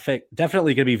 I'm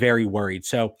definitely going to be very worried.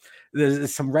 So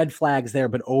there's some red flags there,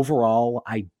 but overall,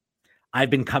 I've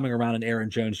been coming around on Aaron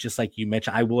Jones, just like you, Mitch.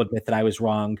 I will admit that I was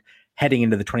wrong heading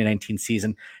into the 2019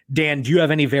 season. Dan, do you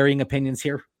have any varying opinions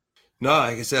here? No,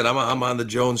 like I said, I'm on the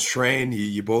Jones train.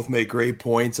 You both make great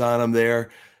points on him there.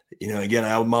 Again,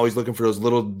 I'm always looking for those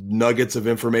little nuggets of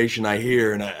information I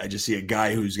hear, and I just see a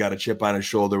guy who's got a chip on his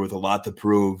shoulder with a lot to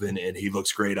prove, and he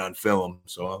looks great on film.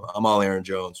 So I'm all Aaron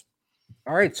Jones.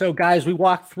 All right, so guys, we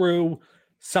walked through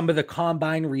some of the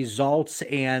combine results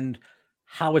and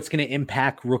how it's going to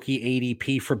impact rookie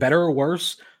ADP for better or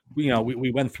worse.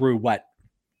 We went through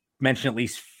mentioned at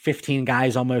least 15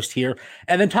 guys almost here,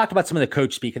 and then talked about some of the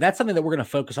coach speak. And that's something that we're going to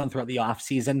focus on throughout the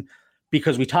offseason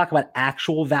because we talk about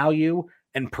actual value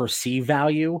and perceived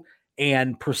value.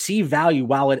 And perceived value,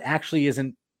 while it actually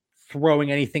isn't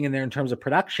throwing anything in there in terms of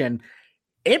production,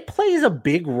 it plays a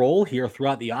big role here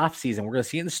throughout the offseason. We're going to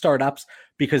see it in the startups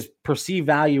because perceived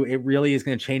value, it really is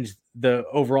going to change the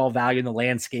overall value in the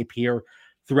landscape here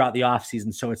throughout the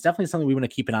offseason. So it's definitely something we want to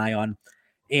keep an eye on.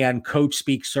 And coach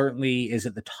speak certainly is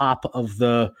at the top of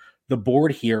the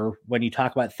board here when you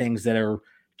talk about things that are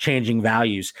changing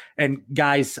values. And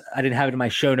guys, I didn't have it in my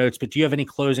show notes, but do you have any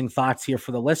closing thoughts here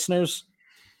for the listeners?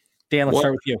 Dan, let's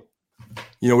start with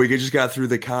you. We just got through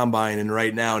the combine, and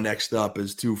right now next up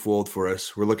is twofold for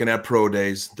us. We're looking at pro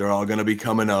days. They're all going to be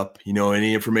coming up.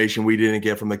 Any information we didn't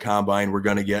get from the combine, we're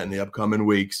going to get in the upcoming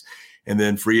weeks. And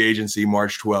then free agency,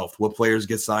 March 12th. What players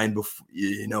get signed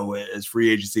before, as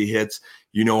free agency hits?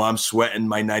 I'm sweating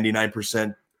my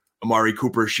 99% Amari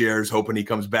Cooper shares, hoping he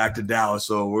comes back to Dallas.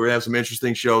 So we're going to have some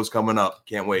interesting shows coming up.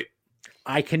 Can't wait.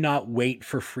 I cannot wait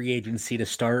for free agency to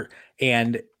start.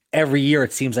 And every year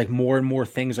it seems like more and more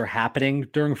things are happening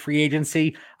during free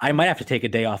agency. I might have to take a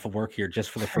day off of work here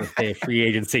just for the first day of free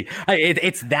agency.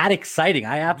 It's that exciting.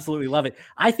 I absolutely love it.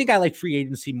 I think I like free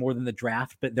agency more than the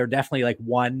draft, but they're definitely like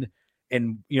 1A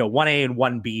and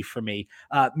 1B for me.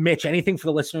 Mitch, anything for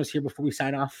the listeners here before we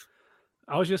sign off?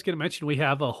 I was just going to mention we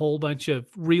have a whole bunch of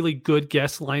really good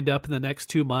guests lined up in the next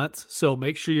 2 months. So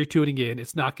make sure you're tuning in.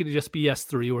 It's not going to just be us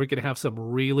three. We're going to have some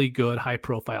really good high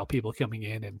profile people coming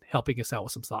in and helping us out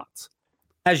with some thoughts.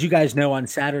 As you guys know, on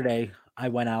Saturday, I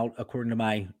went out according to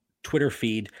my Twitter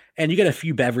feed, and you get a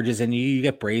few beverages in you. You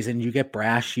get brazen, you get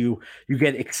brash, you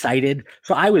get excited.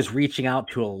 So I was reaching out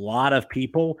to a lot of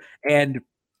people, and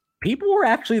people were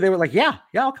actually, they were like, yeah,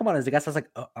 I'll come on as a guest. I was like,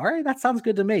 all right, that sounds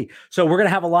good to me. So we're going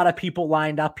to have a lot of people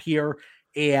lined up here,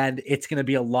 and it's going to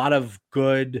be a lot of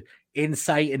good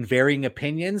insight and varying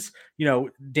opinions. You know,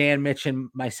 Dan, Mitch, and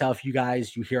myself, you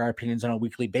guys, you hear our opinions on a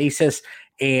weekly basis,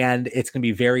 and it's going to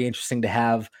be very interesting to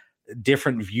have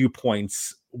different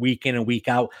viewpoints week in and week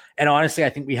out. And honestly, I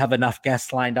think we have enough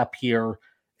guests lined up here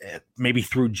maybe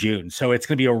through June. So it's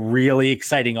going to be a really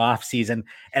exciting off season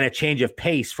and a change of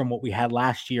pace from what we had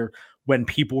last year when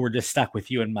people were just stuck with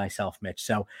you and myself, Mitch.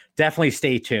 So definitely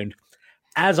stay tuned.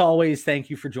 As always, thank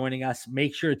you for joining us.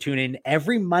 Make sure to tune in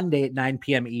every Monday at 9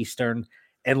 p.m. Eastern,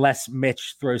 unless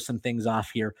Mitch throws some things off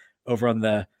here over on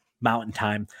the Mountain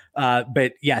Time.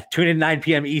 But yeah, tune in 9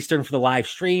 p.m. Eastern for the live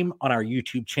stream on our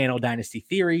YouTube channel, Dynasty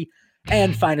Theory,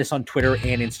 and find us on Twitter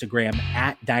and Instagram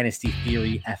at Dynasty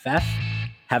Theory FF.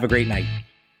 Have a great night.